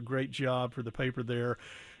 You're going to do a great job for the paper there.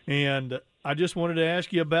 And I just wanted to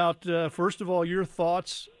ask you about, first of all, your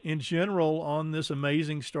thoughts in general on this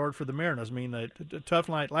amazing start for the Mariners. I mean, a tough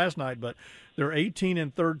night last night, but they're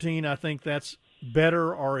 18-13. I think that's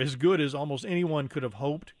better or as good as almost anyone could have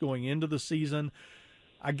hoped going into the season.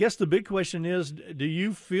 I guess the big question is, do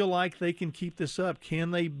you feel like they can keep this up?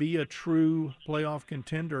 Can they be a true playoff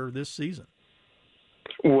contender this season?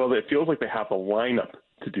 Well, it feels like they have the lineup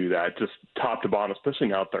to do that, just top to bottom, especially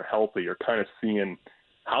now that they're healthy. You're kind of seeing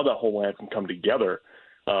how that whole lineup can come together.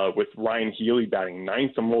 With Ryan Healy batting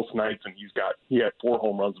ninth on most nights, and he had 4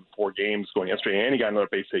 home runs in 4 games going yesterday, and he got another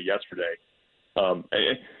base hit yesterday. And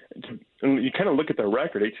you kind of look at their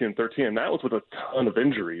record, 18-13, and that was with a ton of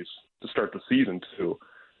injuries to start the season too.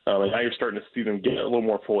 And now you're starting to see them get a little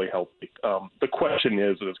more fully healthy. The question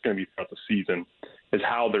is, and it's going to be throughout the season, is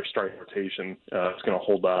how their starting rotation is going to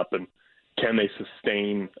hold up, and can they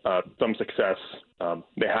sustain some success?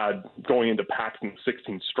 They had going into Paxton's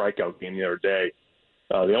 16 strikeout game the other day.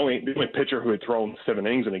 The only pitcher who had thrown 7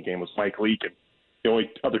 innings in a game was Mike Leake, and the only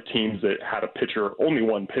other teams that had a pitcher, only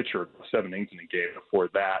one pitcher, 7 innings in a game before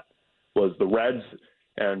that, was the Reds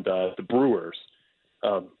and the Brewers.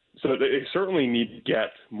 So they certainly need to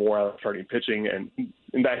get more out of starting pitching,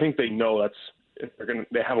 and I think they know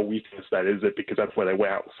they have a weakness. That is it, because that's why they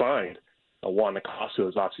went out and signed Juan Nicasio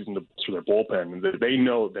this offseason for their bullpen, and they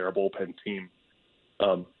know they're a bullpen team.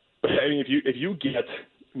 But I mean, if you get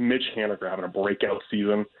Mitch Haniger having a breakout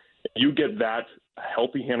season, if you get that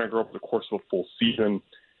healthy Haniger over the course of a full season,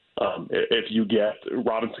 if you get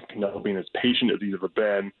Robinson Cano being as patient as he's ever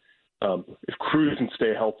been, if Cruz can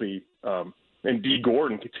stay healthy, and D.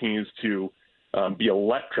 Gordon continues to be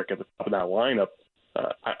electric at the top of that lineup,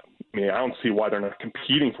 I don't see why they're not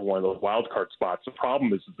competing for one of those wild card spots. The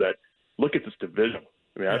problem is that look at this division.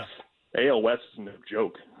 AL West is no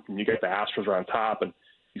joke. And you got the Astros are on top, and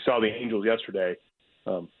you saw the Angels yesterday.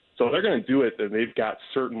 So they're going to do it, and they've got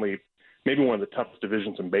certainly maybe one of the toughest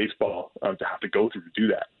divisions in baseball to have to go through to do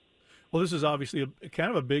that. Well, this is obviously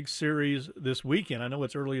kind of a big series this weekend. I know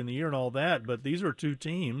it's early in the year and all that, but these are 2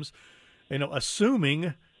 teams,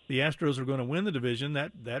 assuming the Astros are going to win the division,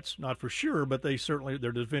 that's not for sure, but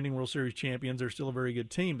they're defending World Series champions. They're still a very good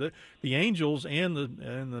team. The Angels and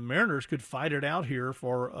the Mariners could fight it out here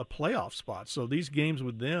for a playoff spot. So these games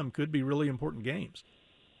with them could be really important games.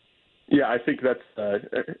 Yeah, I think that's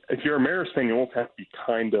if you're a Mariners fan, you won't have to be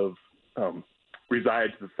kind of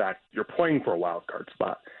resigned to the fact you're playing for a wild card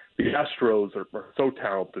spot. The Astros are so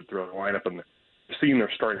talented through the lineup, and you're seeing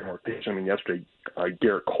their starting rotation. I mean, yesterday,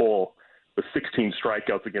 Garrett Cole with 16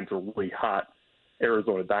 strikeouts against a really hot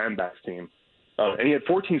Arizona Diamondbacks team. And he had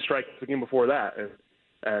 14 strikeouts the game before that.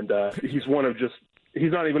 And he's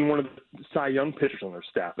not even one of the Cy Young pitchers on their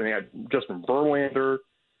staff. And they had Justin Verlander,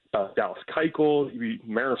 Dallas Keuchel,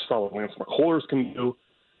 Mariners saw what Lance McCullers can do.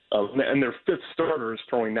 And their 5th starter is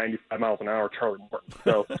throwing 95 miles an hour, Charlie Morton.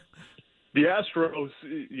 So the Astros,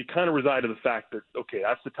 you kind of reside to the fact that, okay,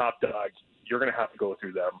 that's the top dog. You're going to have to go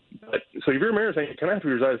through them. So if you're a Mariners fan, you kind of have to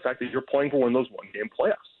reside to the fact that you're playing for one of those one-game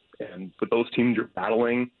playoffs. And with those teams, you're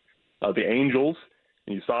battling the Angels,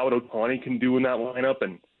 and you saw what Ohtani can do in that lineup,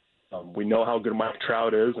 and we know how good Mike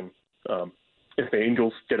Trout is. And if the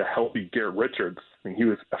Angels get a healthy Garrett Richards, I mean, he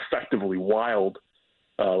was effectively wild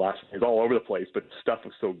last night. He was all over the place, but his stuff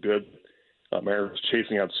was so good. Mariners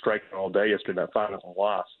chasing out striking all day yesterday in that 5-0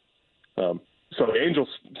 loss. So the Angels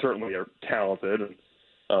certainly are talented,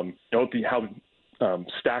 and how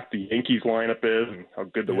stacked the Yankees lineup is and how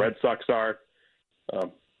good the Red Sox are.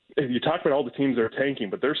 You talk about all the teams that are tanking,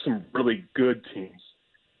 but there's some really good teams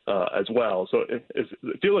as well. So it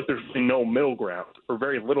feels like there's really no middle ground, or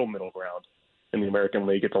very little middle ground in the American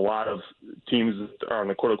League. It's a lot of teams that are on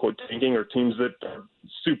the quote-unquote tanking, or teams that are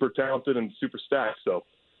super talented and super stacked. So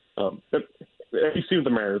you see with the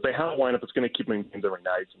Mariners, they have a lineup that's going to keep winning games every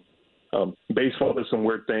night. Baseball does some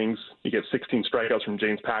weird things. You get 16 strikeouts from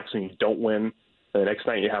James Paxton, you don't win. And the next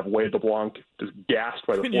night you have Wade LeBlanc just gassed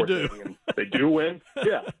by the 4th inning, and they do win.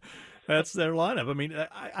 Yeah. That's their lineup. I mean,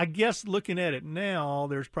 I guess looking at it now,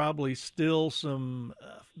 there's probably still some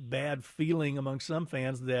bad feeling among some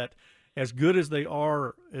fans that as good as they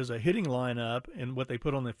are as a hitting lineup and what they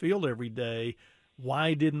put on the field every day,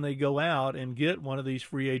 why didn't they go out and get one of these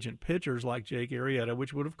free agent pitchers like Jake Arrieta,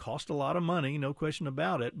 which would have cost a lot of money, no question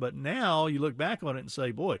about it. But now you look back on it and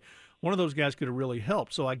say, boy, one of those guys could have really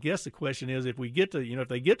helped. So I guess the question is, if we get to, if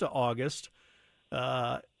they get to August,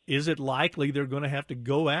 is it likely they're going to have to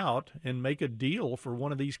go out and make a deal for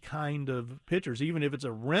one of these kind of pitchers, even if it's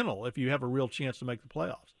a rental, if you have a real chance to make the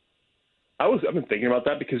playoffs? I've been thinking about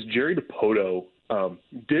that because Jerry DiPoto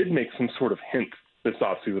did make some sort of hint this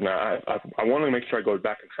offseason. I want to make sure I go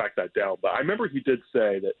back and track that down. But I remember he did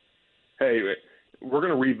say that, hey, we're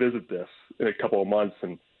going to revisit this in a couple of months.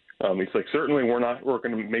 And he's like, certainly we're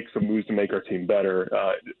going to make some moves to make our team better.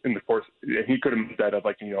 And of course, he could have meant that of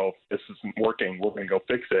like, if this isn't working, we're going to go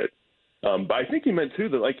fix it. But I think he meant too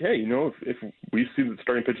that like, hey, if we see that the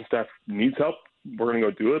starting pitching staff needs help, we're going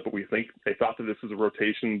to go do it. But they thought that this is a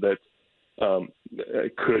rotation that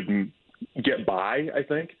could get by, I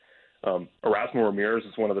think. Erasmo Ramirez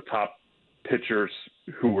is one of the top pitchers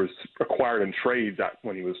who was acquired in trades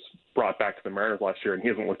when he was brought back to the Mariners last year, and he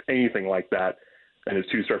hasn't looked anything like that in his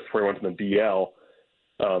 2 starts before he went to the DL.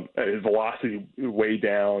 His velocity way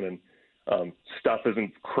down, and stuff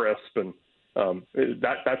isn't crisp, and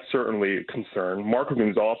that's certainly a concern. Marco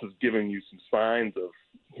Gonzalez has given you some signs of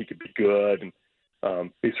he could be good,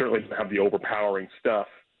 and he certainly doesn't have the overpowering stuff.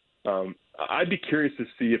 I'd be curious to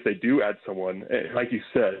see if they do add someone. Like you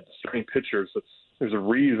said, starting pitchers, there's a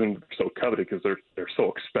reason they're so coveted because they're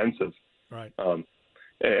so expensive. Right. And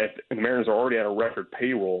the Mariners are already at a record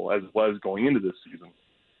payroll as was going into this season.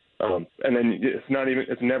 And then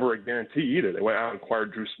it's never a guarantee either. They went out and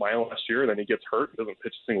acquired Drew Smyly last year, then he gets hurt, doesn't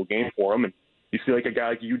pitch a single game for him, and you see like a guy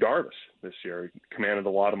like Yu Darvish this year. He commanded a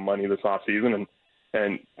lot of money this offseason,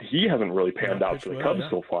 and he hasn't really panned out for the Cubs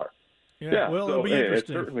so far. Yeah, well, so it'll be interesting. It's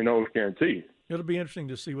certainly no guarantee. It'll be interesting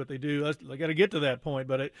to see what they do. I got to get to that point,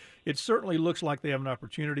 but it certainly looks like they have an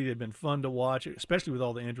opportunity. They've been fun to watch, especially with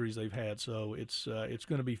all the injuries they've had. So it's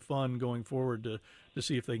going to be fun going forward to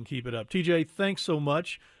see if they can keep it up. TJ, thanks so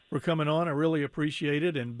much for coming on. I really appreciate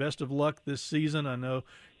it, and best of luck this season. I know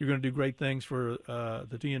you're going to do great things for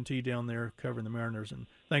the TNT down there covering the Mariners, and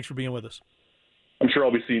thanks for being with us. I'm sure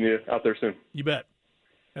I'll be seeing you out there soon. You bet.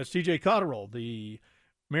 That's TJ Cotterill, the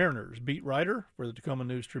Mariners beat writer for the Tacoma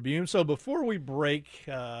News Tribune. So before we break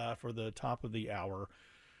for the top of the hour,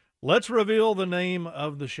 let's reveal the name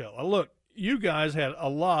of the show. Look, you guys had a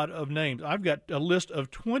lot of names. I've got a list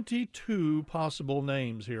of 22 possible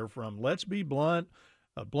names here, from Let's Be Blunt,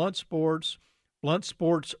 Blunt Sports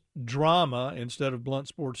Drama instead of Blunt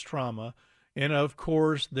Sports Trauma. And, of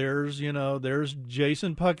course, there's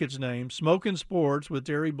Jason Puckett's name, Smoking Sports with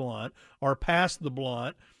Terry Blunt, or Past the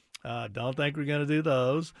Blunt. Don't think we're going to do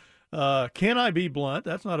those. Can I Be Blunt?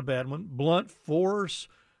 That's not a bad one. Blunt Force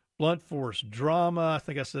Drama. I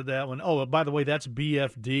think I said that one. Oh, by the way, that's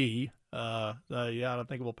BFD. Yeah, I don't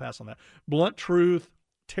think we'll pass on that. Blunt Truth,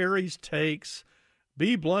 Terry's Takes,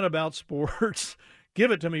 Be Blunt About Sports,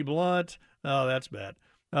 Give It to Me Blunt. Oh, that's bad.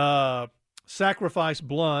 Sacrifice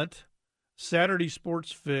Blunt, Saturday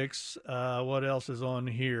Sports Fix. What else is on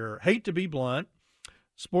here? Hate to Be Blunt,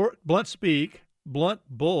 Blunt Speak, Blunt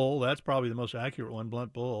Bull, that's probably the most accurate one,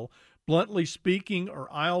 Blunt Bull. Bluntly Speaking, or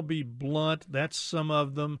I'll Be Blunt, that's some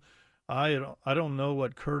of them. I don't know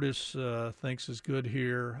what Curtis thinks is good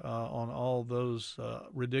here on all those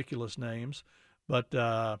ridiculous names,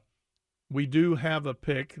 but we do have a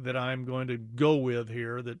pick that I'm going to go with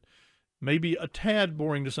here that may be a tad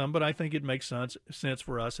boring to some, but I think it makes sense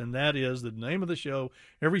for us, and that is the name of the show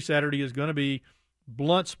every Saturday is going to be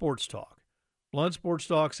Blunt Sports Talk. Blunt Sports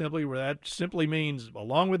Talk, simply means,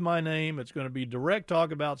 along with my name, it's going to be direct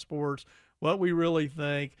talk about sports, what we really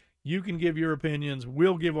think. You can give your opinions.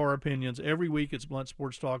 We'll give our opinions. Every week it's Blunt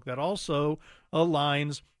Sports Talk. That also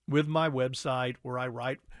aligns with my website, where I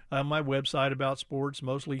write on my website about sports,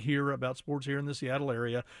 mostly about sports here in the Seattle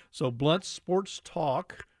area. So Blunt Sports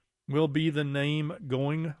Talk will be the name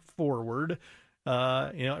going forward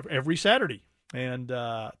every Saturday. And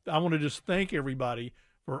I want to just thank everybody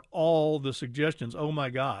for all the suggestions. Oh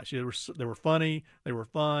my gosh, they were funny, they were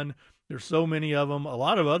fun. There's so many of them. A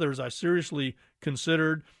lot of others I seriously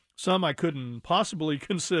considered. Some I couldn't possibly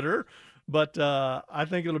consider, but I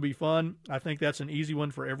think it'll be fun. I think that's an easy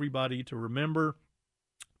one for everybody to remember.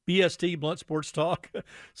 BST, Blunt Sports Talk.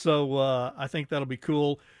 So I think that'll be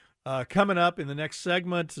cool. Coming up in the next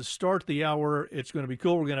segment to start the hour, it's going to be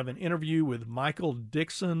cool. We're going to have an interview with Michael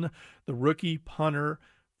Dickson, the rookie punter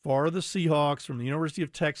for the Seahawks from the University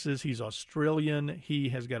of Texas. He's Australian. He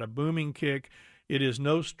has got a booming kick. It is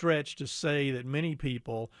no stretch to say that many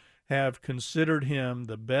people have considered him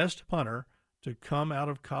the best punter to come out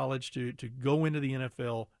of college to go into the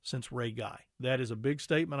NFL since Ray Guy. That is a big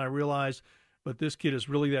statement, I realize, but this kid is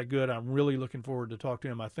really that good. I'm really looking forward to talk to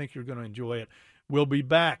him. I think you're going to enjoy it. We'll be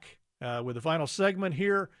back with the final segment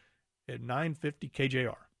here at 950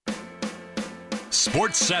 KJR.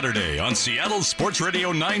 Sports Saturday on Seattle Sports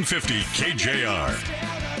Radio 950 KJR.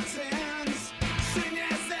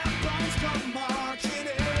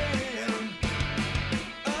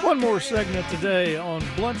 One more segment today on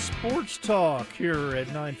Blunt Sports Talk here at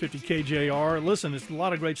 950 KJR. Listen, it's a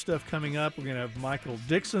lot of great stuff coming up. We're going to have Michael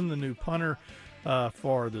Dickson, the new punter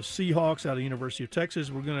for the Seahawks out of the University of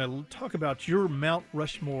Texas. We're going to talk about your Mount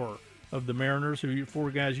Rushmore of the Mariners, who your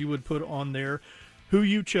 4 guys you would put on there, who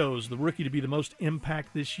you chose, the rookie to be the most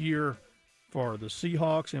impact this year for the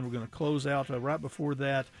Seahawks. And we're going to close out right before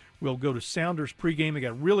that. We'll go to Sounders pregame. They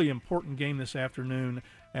got a really important game this afternoon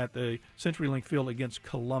at the CenturyLink Field against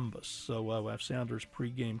Columbus. So we'll have Sounders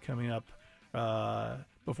pregame coming up right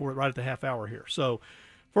at the half hour here. So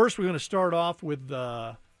First, we're going to start off with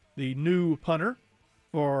the new punter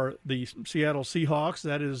for the Seattle Seahawks.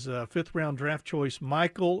 That is fifth-round draft choice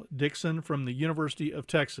Michael Dickson from the University of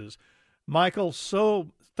Texas. Michael,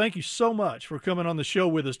 thank you so much for coming on the show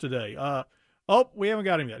with us today. We haven't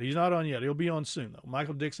got him yet. He's not on yet. He'll be on soon, though.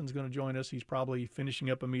 Michael Dickson's going to join us. He's probably finishing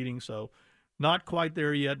up a meeting, so not quite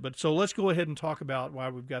there yet. But so let's go ahead and talk about why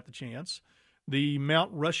we've got the chance. The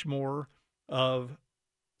Mount Rushmore of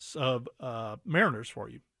Mariners for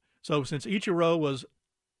you. So since Ichiro was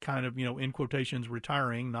kind of, in quotations,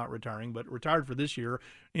 retiring, not retiring, but retired for this year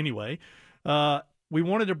anyway, we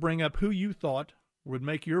wanted to bring up who you thought would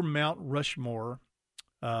make your Mount Rushmore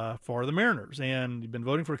for the Mariners. And you've been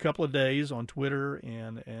voting for a couple of days on Twitter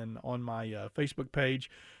and on my Facebook page.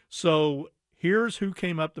 So here's who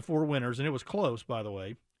came up, the 4 winners, and it was close, by the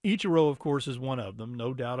way. Ichiro, of course, is one of them,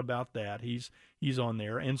 no doubt about that. He's on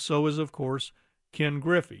there, and so is, of course, Ken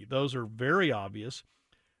Griffey. Those are very obvious.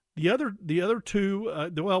 The other two,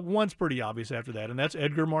 one's pretty obvious after that, and that's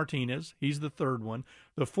Edgar Martinez. He's the third one.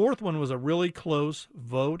 The fourth one was a really close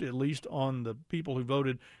vote, at least on the people who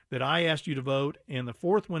voted that I asked you to vote, and the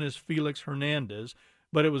fourth one is Felix Hernandez,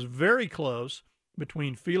 but it was very close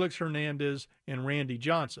between Felix Hernandez and Randy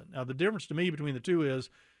Johnson. Now, the difference to me between the two is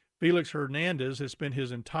Felix Hernandez has spent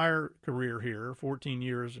his entire career here, 14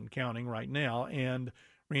 years and counting right now, and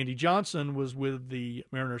Randy Johnson was with the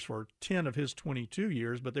Mariners for 10 of his 22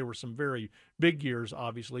 years, but there were some very big years,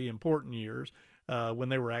 obviously, important years, when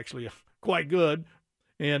they were actually quite good.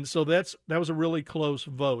 And so that was a really close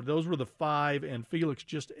vote. Those were the 5, and Felix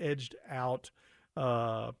just edged out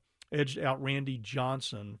Randy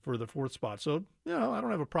Johnson for the 4th spot. So, I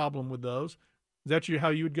don't have a problem with those. Is that how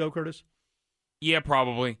you would go, Curtis? Yeah,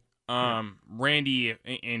 probably. Randy,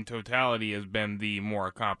 in totality, has been the more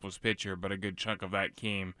accomplished pitcher, but a good chunk of that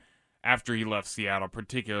came after he left Seattle,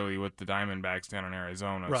 particularly with the Diamondbacks down in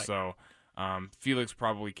Arizona. Right. So Felix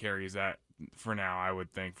probably carries that for now, I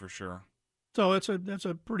would think, for sure. So that's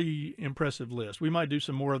a pretty impressive list. We might do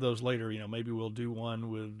some more of those later. Maybe we'll do one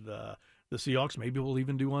with the Seahawks. Maybe we'll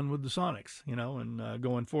even do one with the Sonics, and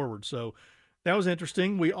going forward. So that was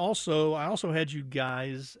interesting. I also had you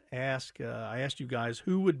guys ask. I asked you guys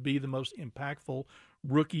who would be the most impactful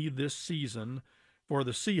rookie this season for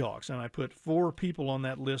the Seahawks, and I put 4 people on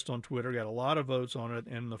that list on Twitter. Got a lot of votes on it,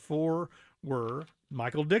 and the 4 were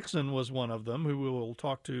Michael Dickson was one of them, who we will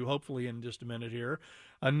talk to hopefully in just a minute here.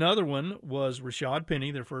 Another one was Rashad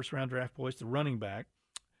Penny, their first-round draft choice, the running back.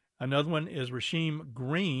 Another one is Rasheem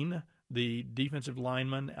Green, the defensive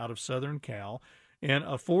lineman out of Southern Cal. And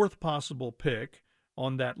a 4th possible pick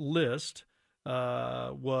on that list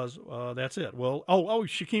was that's it. Well,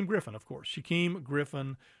 Shaquem Griffin, of course. Shaquem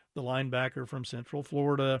Griffin, the linebacker from Central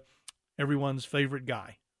Florida, everyone's favorite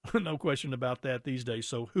guy. No question about that these days.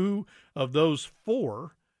 So who of those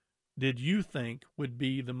 4 did you think would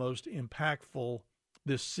be the most impactful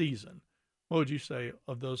this season? What would you say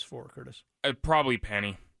of those 4, Curtis? Probably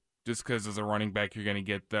Penny, just because as a running back you're going to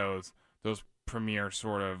get those premier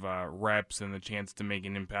sort of reps and the chance to make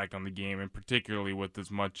an impact on the game, and particularly with as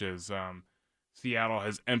much as Seattle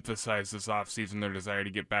has emphasized this offseason their desire to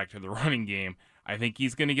get back to the running game, I think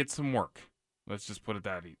he's going to get some work. Let's just put it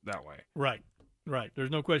that way. Right.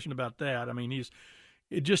 There's no question about that. I mean,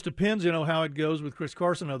 it just depends, how it goes with Chris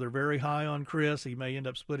Carson. They're very high on Chris. He may end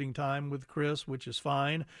up splitting time with Chris, which is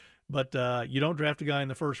fine. But you don't draft a guy in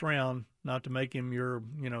the first round not to make him your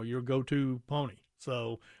go-to pony.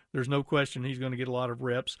 So there's no question he's going to get a lot of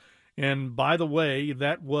reps. And by the way,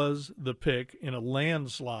 that was the pick in a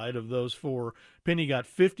landslide of those 4. Penny got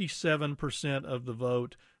 57% of the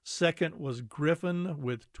vote. Second was Griffin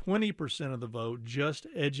with 20% of the vote, just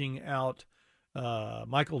edging out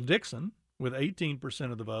Michael Dickson with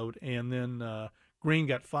 18% of the vote. And then Green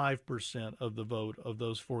got 5% of the vote of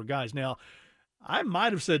those 4 guys. Now, I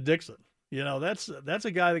might have said Dickson. That's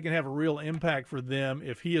a guy that can have a real impact for them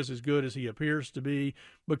if he is as good as he appears to be,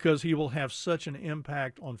 because he will have such an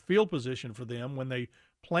impact on field position for them when the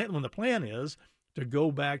plan is to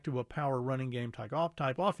go back to a power running game type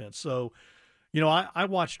offense. So, I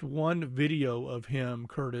watched one video of him,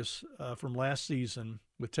 Curtis, from last season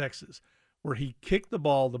with Texas, where he kicked the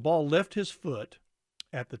ball. The ball left his foot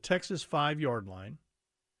at the Texas 5-yard line.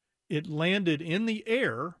 It landed in the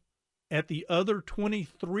air at the other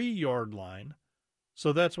 23-yard line.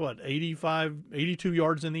 So that's 82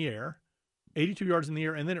 yards in the air,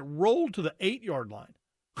 and then it rolled to the 8-yard line.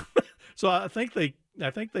 So I think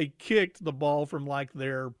they kicked the ball from like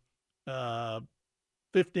their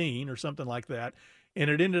 15 or something like that, and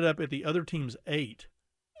it ended up at the other team's 8.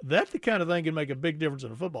 That's the kind of thing can make a big difference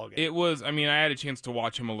in a football game. It was, I had a chance to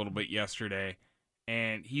watch him a little bit yesterday,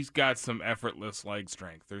 and he's got some effortless leg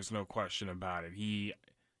strength. There's no question about it.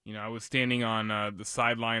 I was standing on the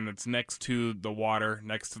sideline that's next to the water,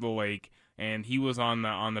 next to the lake, and he was on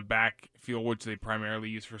the back field, which they primarily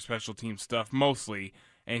use for special team stuff mostly.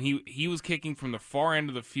 And he was kicking from the far end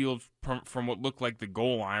of the field from what looked like the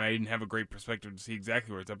goal line. I didn't have a great perspective to see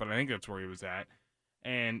exactly where it's at, but I think that's where he was at.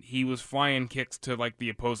 And he was flying kicks to like the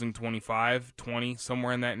opposing 25, 20,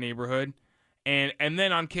 somewhere in that neighborhood. And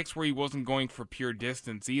then on kicks where he wasn't going for pure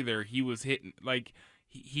distance either, he was hitting, like,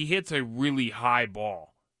 he hits a really high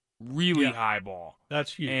ball. High ball.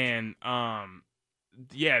 That's huge. And,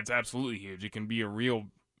 it's absolutely huge. It can be a real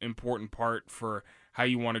important part for how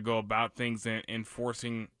you want to go about things and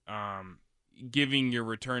forcing, giving your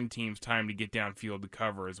return teams time to get downfield to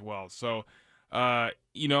cover as well. So, I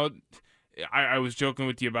was joking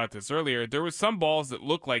with you about this earlier. There was some balls that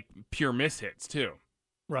looked like pure mishits too.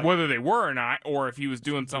 Right. Whether they were or not, or if he was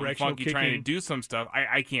doing something funky kicking. trying to do some stuff,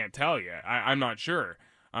 I can't tell you. I'm not sure.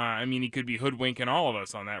 He could be hoodwinking all of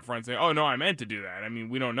us on that front, saying, "Oh no, I meant to do that." I mean,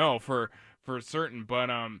 we don't know for certain, but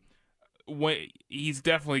he's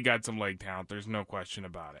definitely got some leg talent. There's no question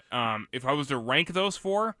about it. If I was to rank those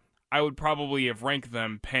four, I would probably have ranked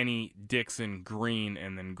them Penny, Dickson, Green,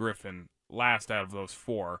 and then Griffin last out of those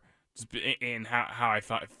four, and how I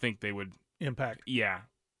think they would impact. Yeah.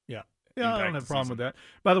 Yeah, I don't have a problem with that.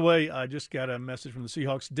 By the way, I just got a message from the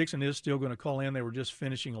Seahawks. Dixon is still going to call in. They were just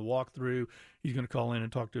finishing a walkthrough. He's going to call in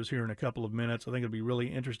and talk to us here in a couple of minutes. I think it'll be really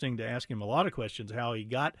interesting to ask him a lot of questions, how he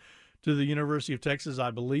got to the University of Texas,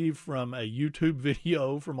 I believe, from a YouTube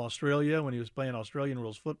video from Australia when he was playing Australian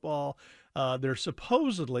rules football. There's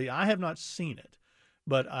supposedly, I have not seen it,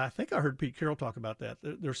 but I think I heard Pete Carroll talk about that.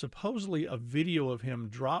 There's supposedly a video of him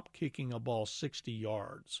drop kicking a ball 60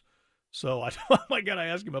 yards. So I got to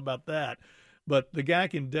ask him about that. But the guy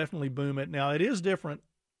can definitely boom it. Now, it is different,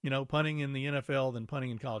 punting in the NFL than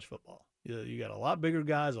punting in college football. You got a lot bigger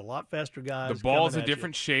guys, a lot faster guys. The ball is a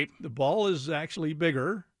different shape. The ball is actually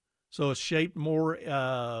bigger, so it's shaped more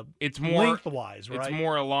it's more lengthwise, right? It's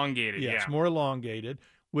more elongated, Yeah, it's more elongated,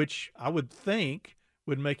 which I would think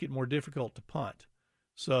would make it more difficult to punt.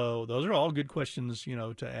 So those are all good questions,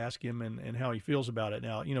 to ask him and how he feels about it.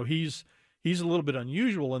 Now, he's a little bit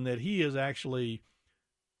unusual in that he is actually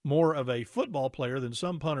more of a football player than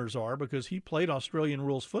some punters are because he played Australian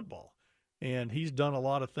rules football, and he's done a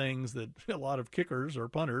lot of things that a lot of kickers or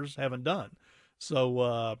punters haven't done.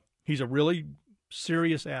 So he's a really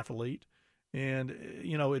serious athlete, and,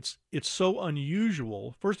 it's so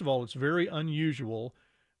unusual. First of all, it's very unusual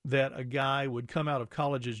that a guy would come out of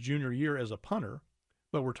college his junior year as a punter.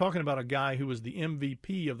 But we're talking about a guy who was the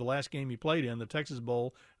MVP of the last game he played in, the Texas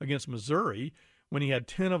Bowl against Missouri, when he had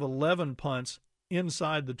 10 of 11 punts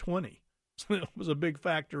inside the 20. So it was a big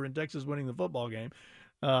factor in Texas winning the football game,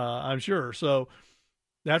 I'm sure. So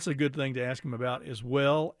that's a good thing to ask him about as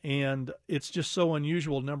well. And it's just so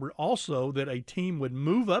unusual, number also, that a team would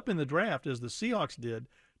move up in the draft, as the Seahawks did,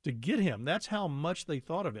 to get him. That's how much they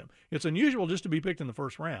thought of him. It's unusual just to be picked in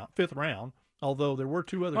the fifth round. Although there were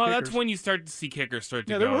two other kickers. That's when you start to see kickers start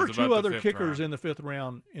to go. Yeah, there were two other round. kickers in the fifth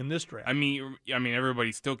round in this draft. I mean,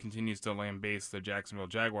 everybody still continues to lambaste the Jacksonville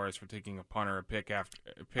Jaguars for taking a punter a pick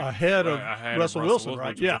ahead of Russell Wilson, right?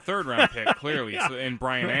 Which was a third-round pick, clearly, and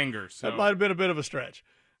Brian Anger. So. That might have been a bit of a stretch.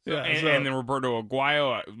 And then Roberto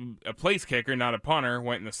Aguayo, a place kicker, not a punter,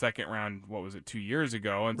 went in the second round, 2 years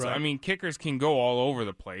ago? And right. So, kickers can go all over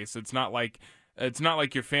the place. It's not like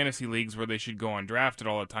your fantasy leagues where they should go undrafted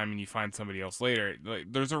all the time and you find somebody else later.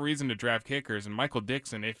 There's a reason to draft kickers, and Michael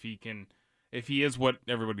Dickson, if he is what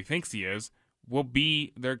everybody thinks he is, will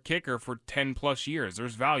be their kicker for 10+ years.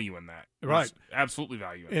 There's value in that. There's right. Absolutely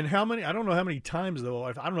value in and that. I don't know how many times, though,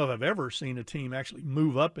 I don't know if I've ever seen a team actually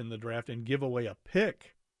move up in the draft and give away a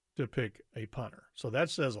pick to pick a punter. So that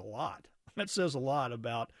says a lot. That says a lot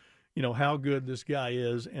about how good this guy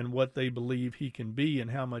is and what they believe he can be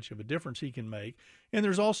and how much of a difference he can make. And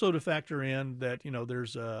there's also to factor in that,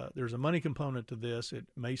 there's a money component to this. It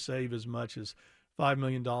may save as much as $5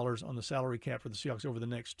 million on the salary cap for the Seahawks over the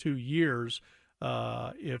next 2 years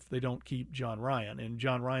if they don't keep John Ryan. And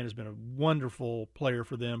John Ryan has been a wonderful player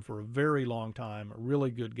for them for a very long time, a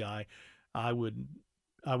really good guy. I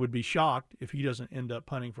would be shocked if he doesn't end up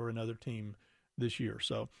punting for another team this year.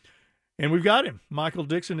 So, and we've got him. Michael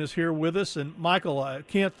Dickson is here with us. And, Michael, I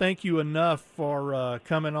can't thank you enough for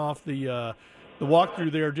coming off the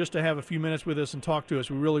walkthrough there just to have a few minutes with us and talk to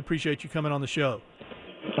us. We really appreciate you coming on the show.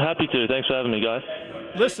 Happy to. Thanks for having me, guys.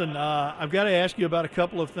 Listen, I've got to ask you about a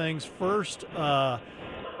couple of things. First,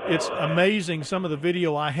 It's amazing some of the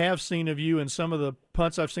video I have seen of you and some of the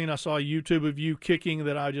punts I've seen. I saw a YouTube of you kicking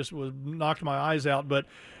that I just knocked my eyes out. But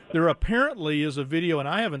there apparently is a video, and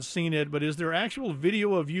I haven't seen it, but is there actual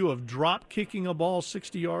video of you of drop kicking a ball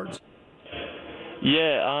 60 yards?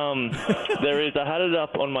 Yeah, there is. I had it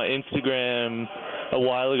up on my Instagram a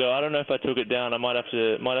while ago. I don't know if I took it down. I might have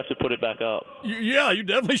to put it back up. Yeah, you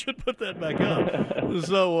definitely should put that back up.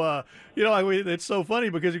 So it's so funny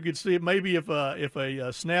because you could see it. Maybe if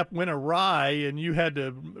a snap went awry and you had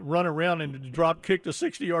to run around and drop kick a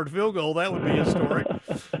 60-yard field goal, that would be a story.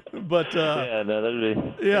 But that'd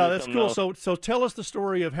be. Yeah, that's cool. So tell us the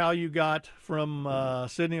story of how you got from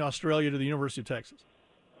Sydney, Australia, to the University of Texas.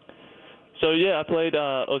 So, yeah, I played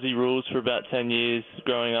Aussie rules for about 10 years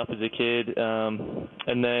growing up as a kid,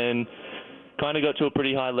 and then kind of got to a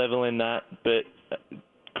pretty high level in that, but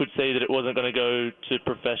could see that it wasn't going to go to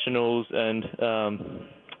professionals, and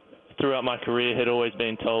throughout my career had always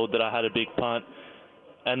been told that I had a big punt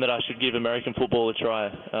and that I should give American football a try.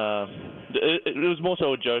 It was more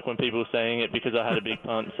so a joke when people were saying it because I had a big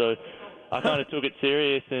punt, so I kind of took it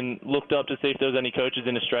serious and looked up to see if there was any coaches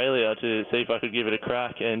in Australia to see if I could give it a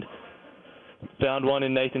crack, and found one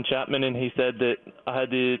in Nathan Chapman, and he said that I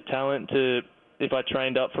had the talent to, if I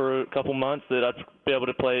trained up for a couple months, that I'd be able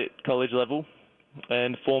to play at college level.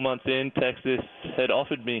 And 4 months in, Texas had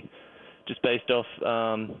offered me, just based off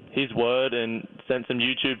his word, and sent some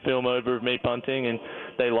YouTube film over of me punting, and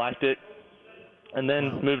they liked it, and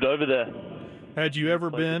then moved over there. Had you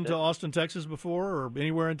ever been to Austin, Texas before, or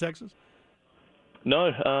anywhere in Texas?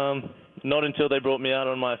 No, not until they brought me out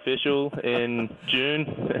on my official in June,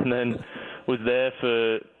 and then was there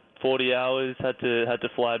for 40 hours, had to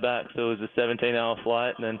fly back, so it was a 17-hour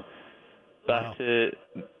flight, and then back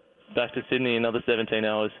to Sydney, another 17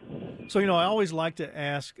 hours. So, I always like to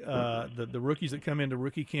ask the rookies that come into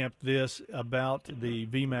rookie camp this about the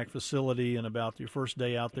VMAC facility and about your first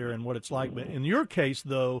day out there and what it's like. But in your case,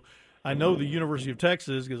 though, I know the University of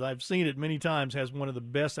Texas, because I've seen it many times, has one of the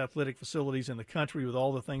best athletic facilities in the country with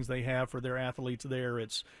all the things they have for their athletes there.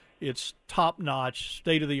 It's top-notch,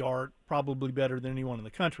 state-of-the-art, probably better than anyone in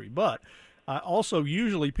the country. But also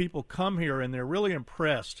usually people come here and they're really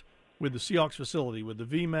impressed with the Seahawks facility, with the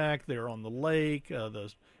VMAC. They're on the lake,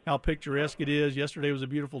 how picturesque it is. Yesterday was a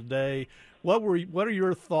beautiful day. What are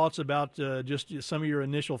your thoughts about just some of your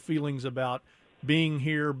initial feelings about being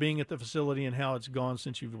here, being at the facility, and how it's gone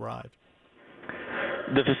since you've arrived?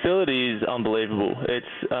 The facility is unbelievable. It's,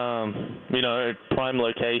 prime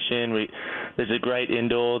location. There's a great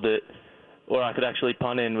indoor where I could actually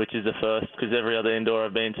punt in, which is a first, because every other indoor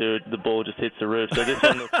I've been to, the ball just hits the roof. So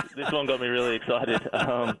this one got me really excited.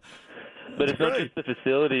 But it's not just the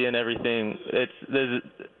facility and everything. There's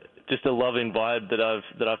just a loving vibe that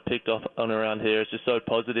I've picked up on around here. It's just so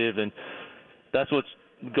positive, and that's what's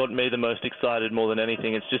got me the most excited more than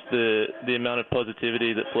anything. It's just the amount of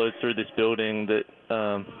positivity that flows through this building that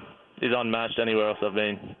is unmatched anywhere else I've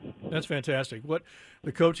been. That's fantastic. What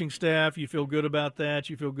the coaching staff, you feel good about that?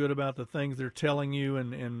 You feel good about the things they're telling you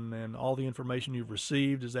and all the information you've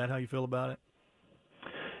received? Is that how you feel about it?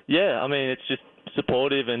 Yeah, I mean, it's just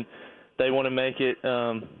supportive, and they want to make it,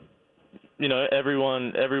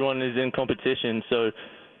 everyone is in competition. So,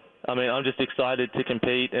 I mean, I'm just excited to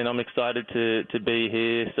compete, and I'm excited to be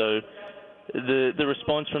here. So the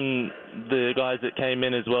response from the guys that came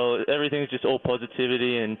in as well, everything's just all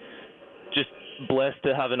positivity, and just blessed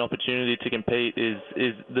to have an opportunity to compete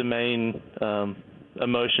is the main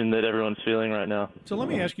emotion that everyone's feeling right now. So let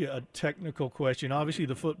me ask you a technical question. Obviously,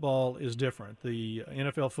 the football is different. The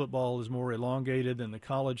NFL football is more elongated than the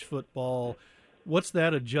college football. What's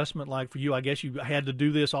that adjustment like for you? I guess you had to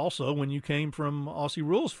do this also when you came from Aussie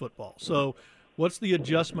rules football. So what's the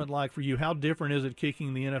adjustment like for you? How different is it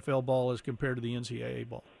kicking the NFL ball as compared to the NCAA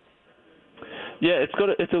ball? Yeah,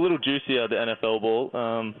 it's a little juicier, the NFL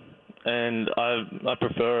ball, and I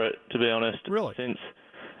prefer it, to be honest. Really?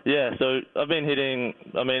 So I've been hitting.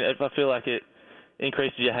 I mean, if I feel like it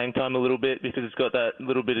increases your hang time a little bit because it's got that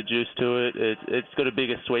little bit of juice to it. It's got a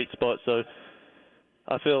bigger sweet spot, so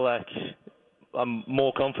I feel like I'm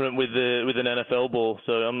more confident with an NFL ball.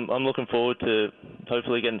 So I'm looking forward to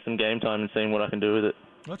hopefully getting some game time and seeing what I can do with it.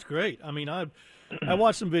 That's great. I mean, I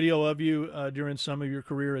watched some video of you during some of your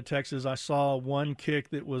career at Texas. I saw one kick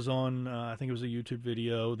that was on, I think it was a YouTube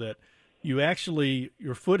video, that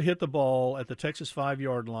your foot hit the ball at the Texas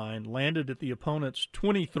 5-yard line, landed at the opponent's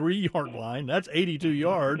 23-yard line, that's 82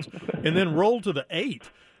 yards, and then rolled to the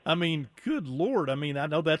 8. I mean, good Lord. I mean, I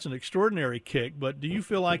know that's an extraordinary kick, but do you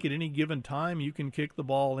feel like at any given time you can kick the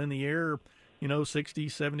ball in the air, 60,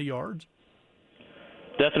 70 yards?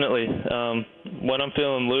 Definitely. When I'm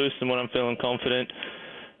feeling loose and when I'm feeling confident,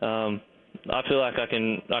 I feel like I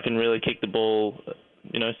can really kick the ball,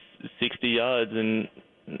 60 yards, and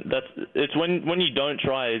it's when you don't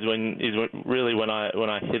try is really when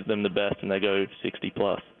I hit them the best and they go 60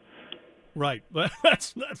 plus. Right, but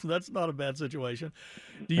that's not a bad situation.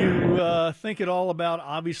 Do you think at all about?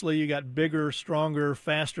 Obviously, you got bigger, stronger,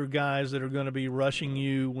 faster guys that are going to be rushing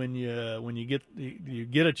you when you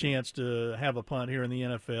get a chance to have a punt here in the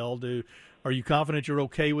NFL. Are you confident you're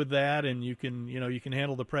okay with that, and you can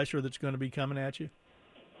handle the pressure that's going to be coming at you?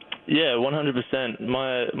 Yeah, 100%.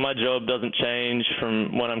 My job doesn't change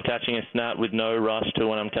from when I'm catching a snap with no rush to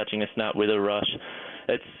when I'm catching a snap with a rush.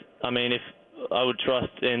 If I would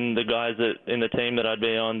trust in the guys in the team that I'd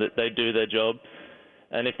be on that they do their job,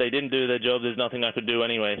 and if they didn't do their job, there's nothing I could do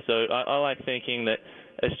anyway. So I like thinking that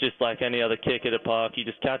it's just like any other kick at a park. You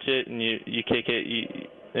just catch it and you kick it,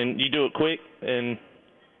 and you do it quick, and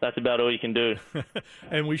that's about all you can do.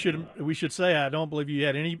 And we should say I don't believe you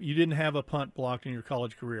didn't have a punt blocked in your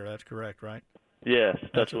college career. That's correct, right? Yes,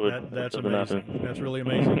 that's amazing. Happen. That's really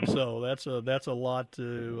amazing. So that's a lot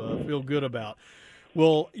to feel good about.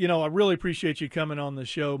 Well, I really appreciate you coming on the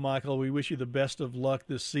show, Michael. We wish you the best of luck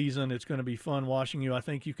this season. It's going to be fun watching you. I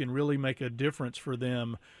think you can really make a difference for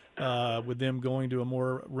them with them going to a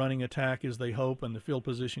more running attack as they hope in the field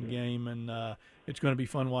position game, and it's going to be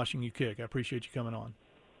fun watching you kick. I appreciate you coming on.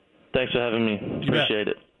 Thanks for having me. Appreciate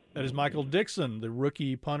it. That is Michael Dickson, the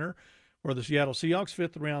rookie punter for the Seattle Seahawks,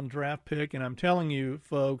 5th-round draft pick. And I'm telling you,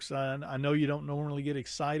 folks, I know you don't normally get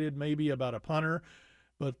excited maybe about a punter,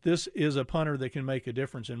 but this is a punter that can make a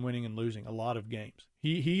difference in winning and losing a lot of games.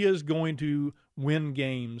 He is going to win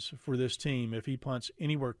games for this team if he punts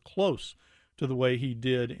anywhere close to the way he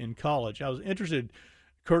did in college. I was interested,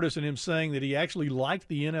 Curtis, in him saying that he actually liked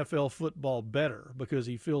the NFL football better because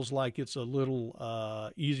he feels like it's a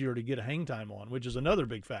little easier to get a hang time on, which is another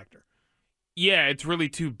big factor. Yeah, it's really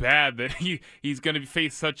too bad that he's going to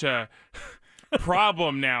face such a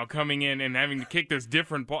problem now coming in and having to kick this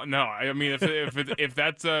different ball. No, I mean if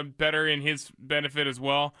that's better in his benefit as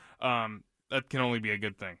well, that can only be a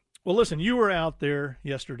good thing. Well, listen, you were out there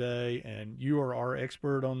yesterday, and you are our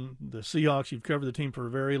expert on the Seahawks. You've covered the team for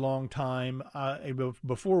a very long time.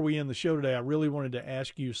 Before we end the show today, I really wanted to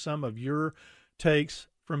ask you some of your takes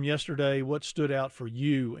from yesterday. What stood out for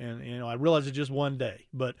you? And I realize it's just one day,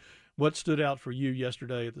 but what stood out for you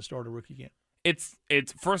yesterday at the start of rookie camp? It's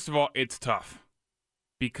first of all, it's tough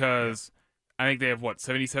because I think they have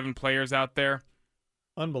 77 players out there.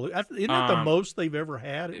 Unbelievable. Isn't that the most they've ever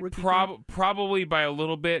had at rookie camp? Probably by a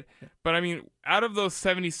little bit. But, I mean, out of those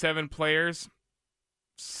 77 players,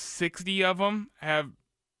 60 of them have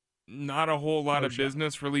not a whole lot of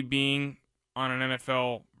business really being on an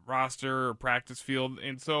NFL roster or practice field.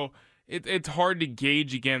 And so it's hard to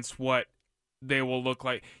gauge against what they will look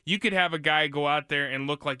like. You could have a guy go out there and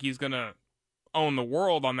look like he's going to own the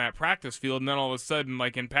world on that practice field, and then all of a sudden,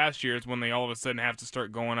 like in past years, when they all of a sudden have to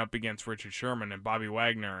start going up against Richard Sherman and Bobby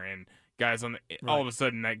Wagner and guys all of a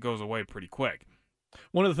sudden that goes away pretty quick.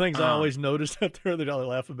 One of the things I always noticed out there that I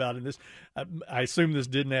laugh about, and this, I assume this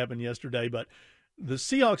didn't happen yesterday, but the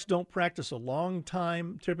Seahawks don't practice a long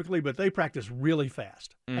time typically, but they practice really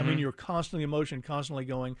fast. Mm-hmm. I mean, you're constantly in motion, constantly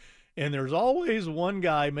going, and there's always one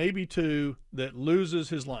guy, maybe two, that loses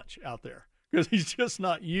his lunch out there, because he's just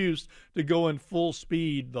not used to going full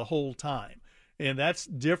speed the whole time. And that's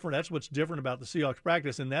different. That's what's different about the Seahawks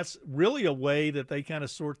practice. And that's really a way that they kind of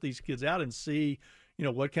sort these kids out and see,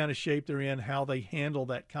 what kind of shape they're in, how they handle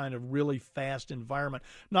that kind of really fast environment,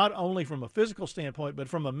 not only from a physical standpoint, but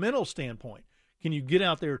from a mental standpoint. Can you get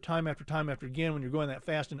out there time after time after again when you're going that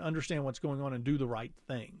fast and understand what's going on and do the right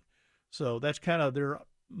thing? So that's kind of their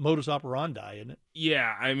modus operandi, isn't it?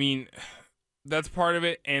 Yeah, I mean, that's part of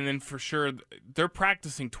it, and then for sure, they're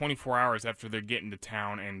practicing 24 hours after they're getting to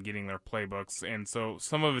town and getting their playbooks, and so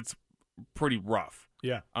some of it's pretty rough.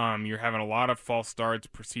 Yeah. You're having a lot of false starts,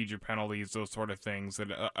 procedure penalties, those sort of things that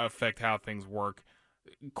affect how things work.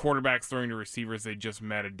 Quarterbacks throwing to receivers they just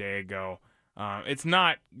met a day ago. It's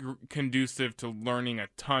not conducive to learning a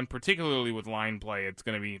ton, particularly with line play. It's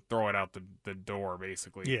going to be throw it out the door,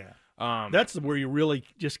 basically. Yeah. That's where you really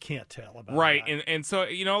just can't tell about right, that. and so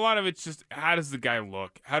a lot of it's just how does the guy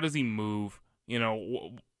look? How does he move?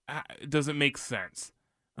 Does it make sense?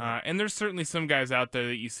 And there's certainly some guys out there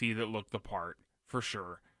that you see that look the part for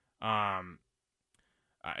sure.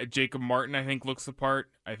 Jacob Martin, I think, looks the part.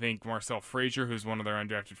 I think Marcel Frazier, who's one of their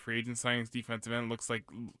undrafted free agent signings, defensive end, looks like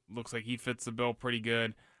he fits the bill pretty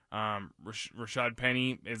good. Rashad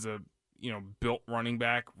Penny is a built running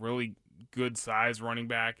back, really good size running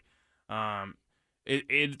back.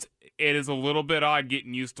 It is a little bit odd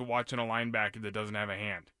getting used to watching a linebacker that doesn't have a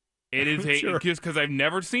hand. It is Sure. just because I've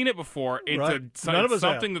never seen it before. It's Right. None of us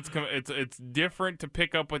something it's different to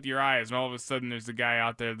pick up with your eyes, and all of a sudden there's a guy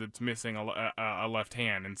out there that's missing a left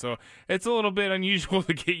hand, and so it's a little bit unusual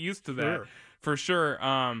to get used to that, Sure. for sure.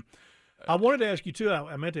 I wanted to ask you too.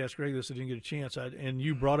 I meant to ask Greg this. I didn't get a chance. And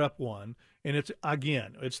you brought up one, and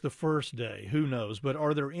it's the first day. Who knows? But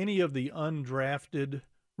are there any of the undrafted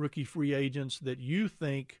rookie free agents that you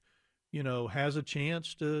think, has a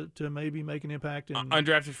chance to maybe make an impact in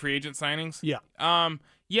Undrafted free agent signings? Yeah.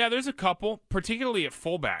 Yeah, there's a couple, particularly at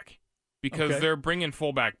fullback, because they're bringing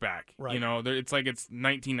fullback back. Right. It's like it's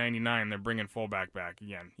 1999. They're bringing fullback back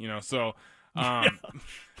again. So.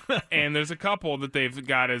 And there's a couple that they've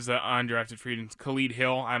got as undrafted free agents. Khalid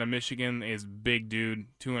Hill out of Michigan is big dude,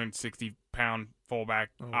 260-pound fullback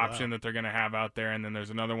option that they're going to have out there. And then there's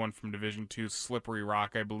another one from Division II, Slippery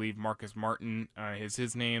Rock, I believe. Marcus Martin is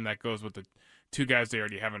his name. That goes with the two guys they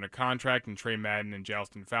already have in a contract, and Trey Madden and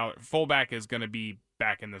Jalston Fowler. Fullback is going to be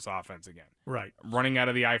back in this offense again. Right. Running out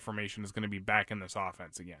of the I formation is going to be back in this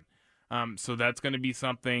offense again. So that's going to be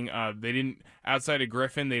something. They didn't, outside of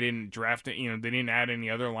Griffin, they didn't draft it. They didn't add any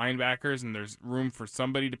other linebackers, and there's room for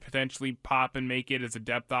somebody to potentially pop and make it as a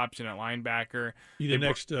depth option at linebacker. You the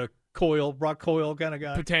next Brock Coyle kind of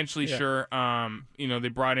guy? Potentially, sure. They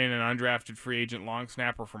brought in an undrafted free agent long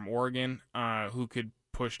snapper from Oregon who could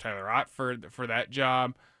push Tyler Ott for that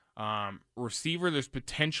job. Receiver, there's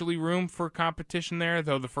potentially room for competition there,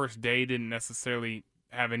 though the first day didn't necessarily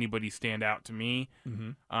have anybody stand out to me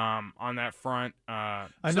on that front. I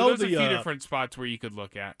know there's a few different spots where you could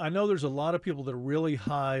look at. I know there's a lot of people that are really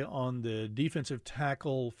high on the defensive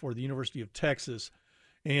tackle for the University of Texas,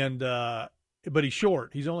 and but he's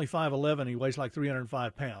short. He's only 5'11". He weighs like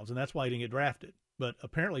 305 pounds, and that's why he didn't get drafted. But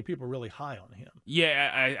apparently people are really high on him.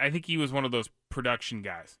 Yeah, I think he was one of those production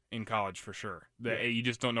guys in college for sure. You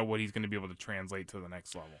just don't know what he's going to be able to translate to the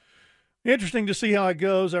next level. Interesting to see how it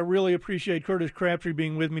goes. I really appreciate Curtis Crabtree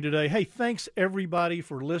being with me today. Hey, thanks everybody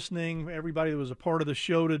for listening, everybody that was a part of the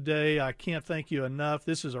show today. I can't thank you enough.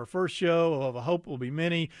 This is our first show. I hope will be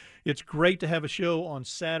many. It's great to have a show on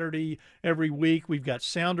Saturday every week. We've got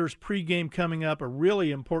Sounders pregame coming up, a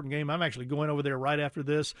really important game. I'm actually going over there right after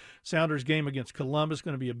this. Sounders game against Columbus,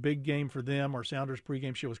 going to be a big game for them. Our Sounders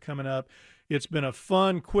pregame show is coming up. It's been a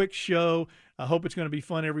fun, quick show. I hope it's going to be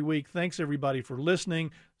fun every week. Thanks, everybody, for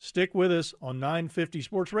listening. Stick with us on 950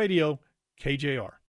 Sports Radio, KJR.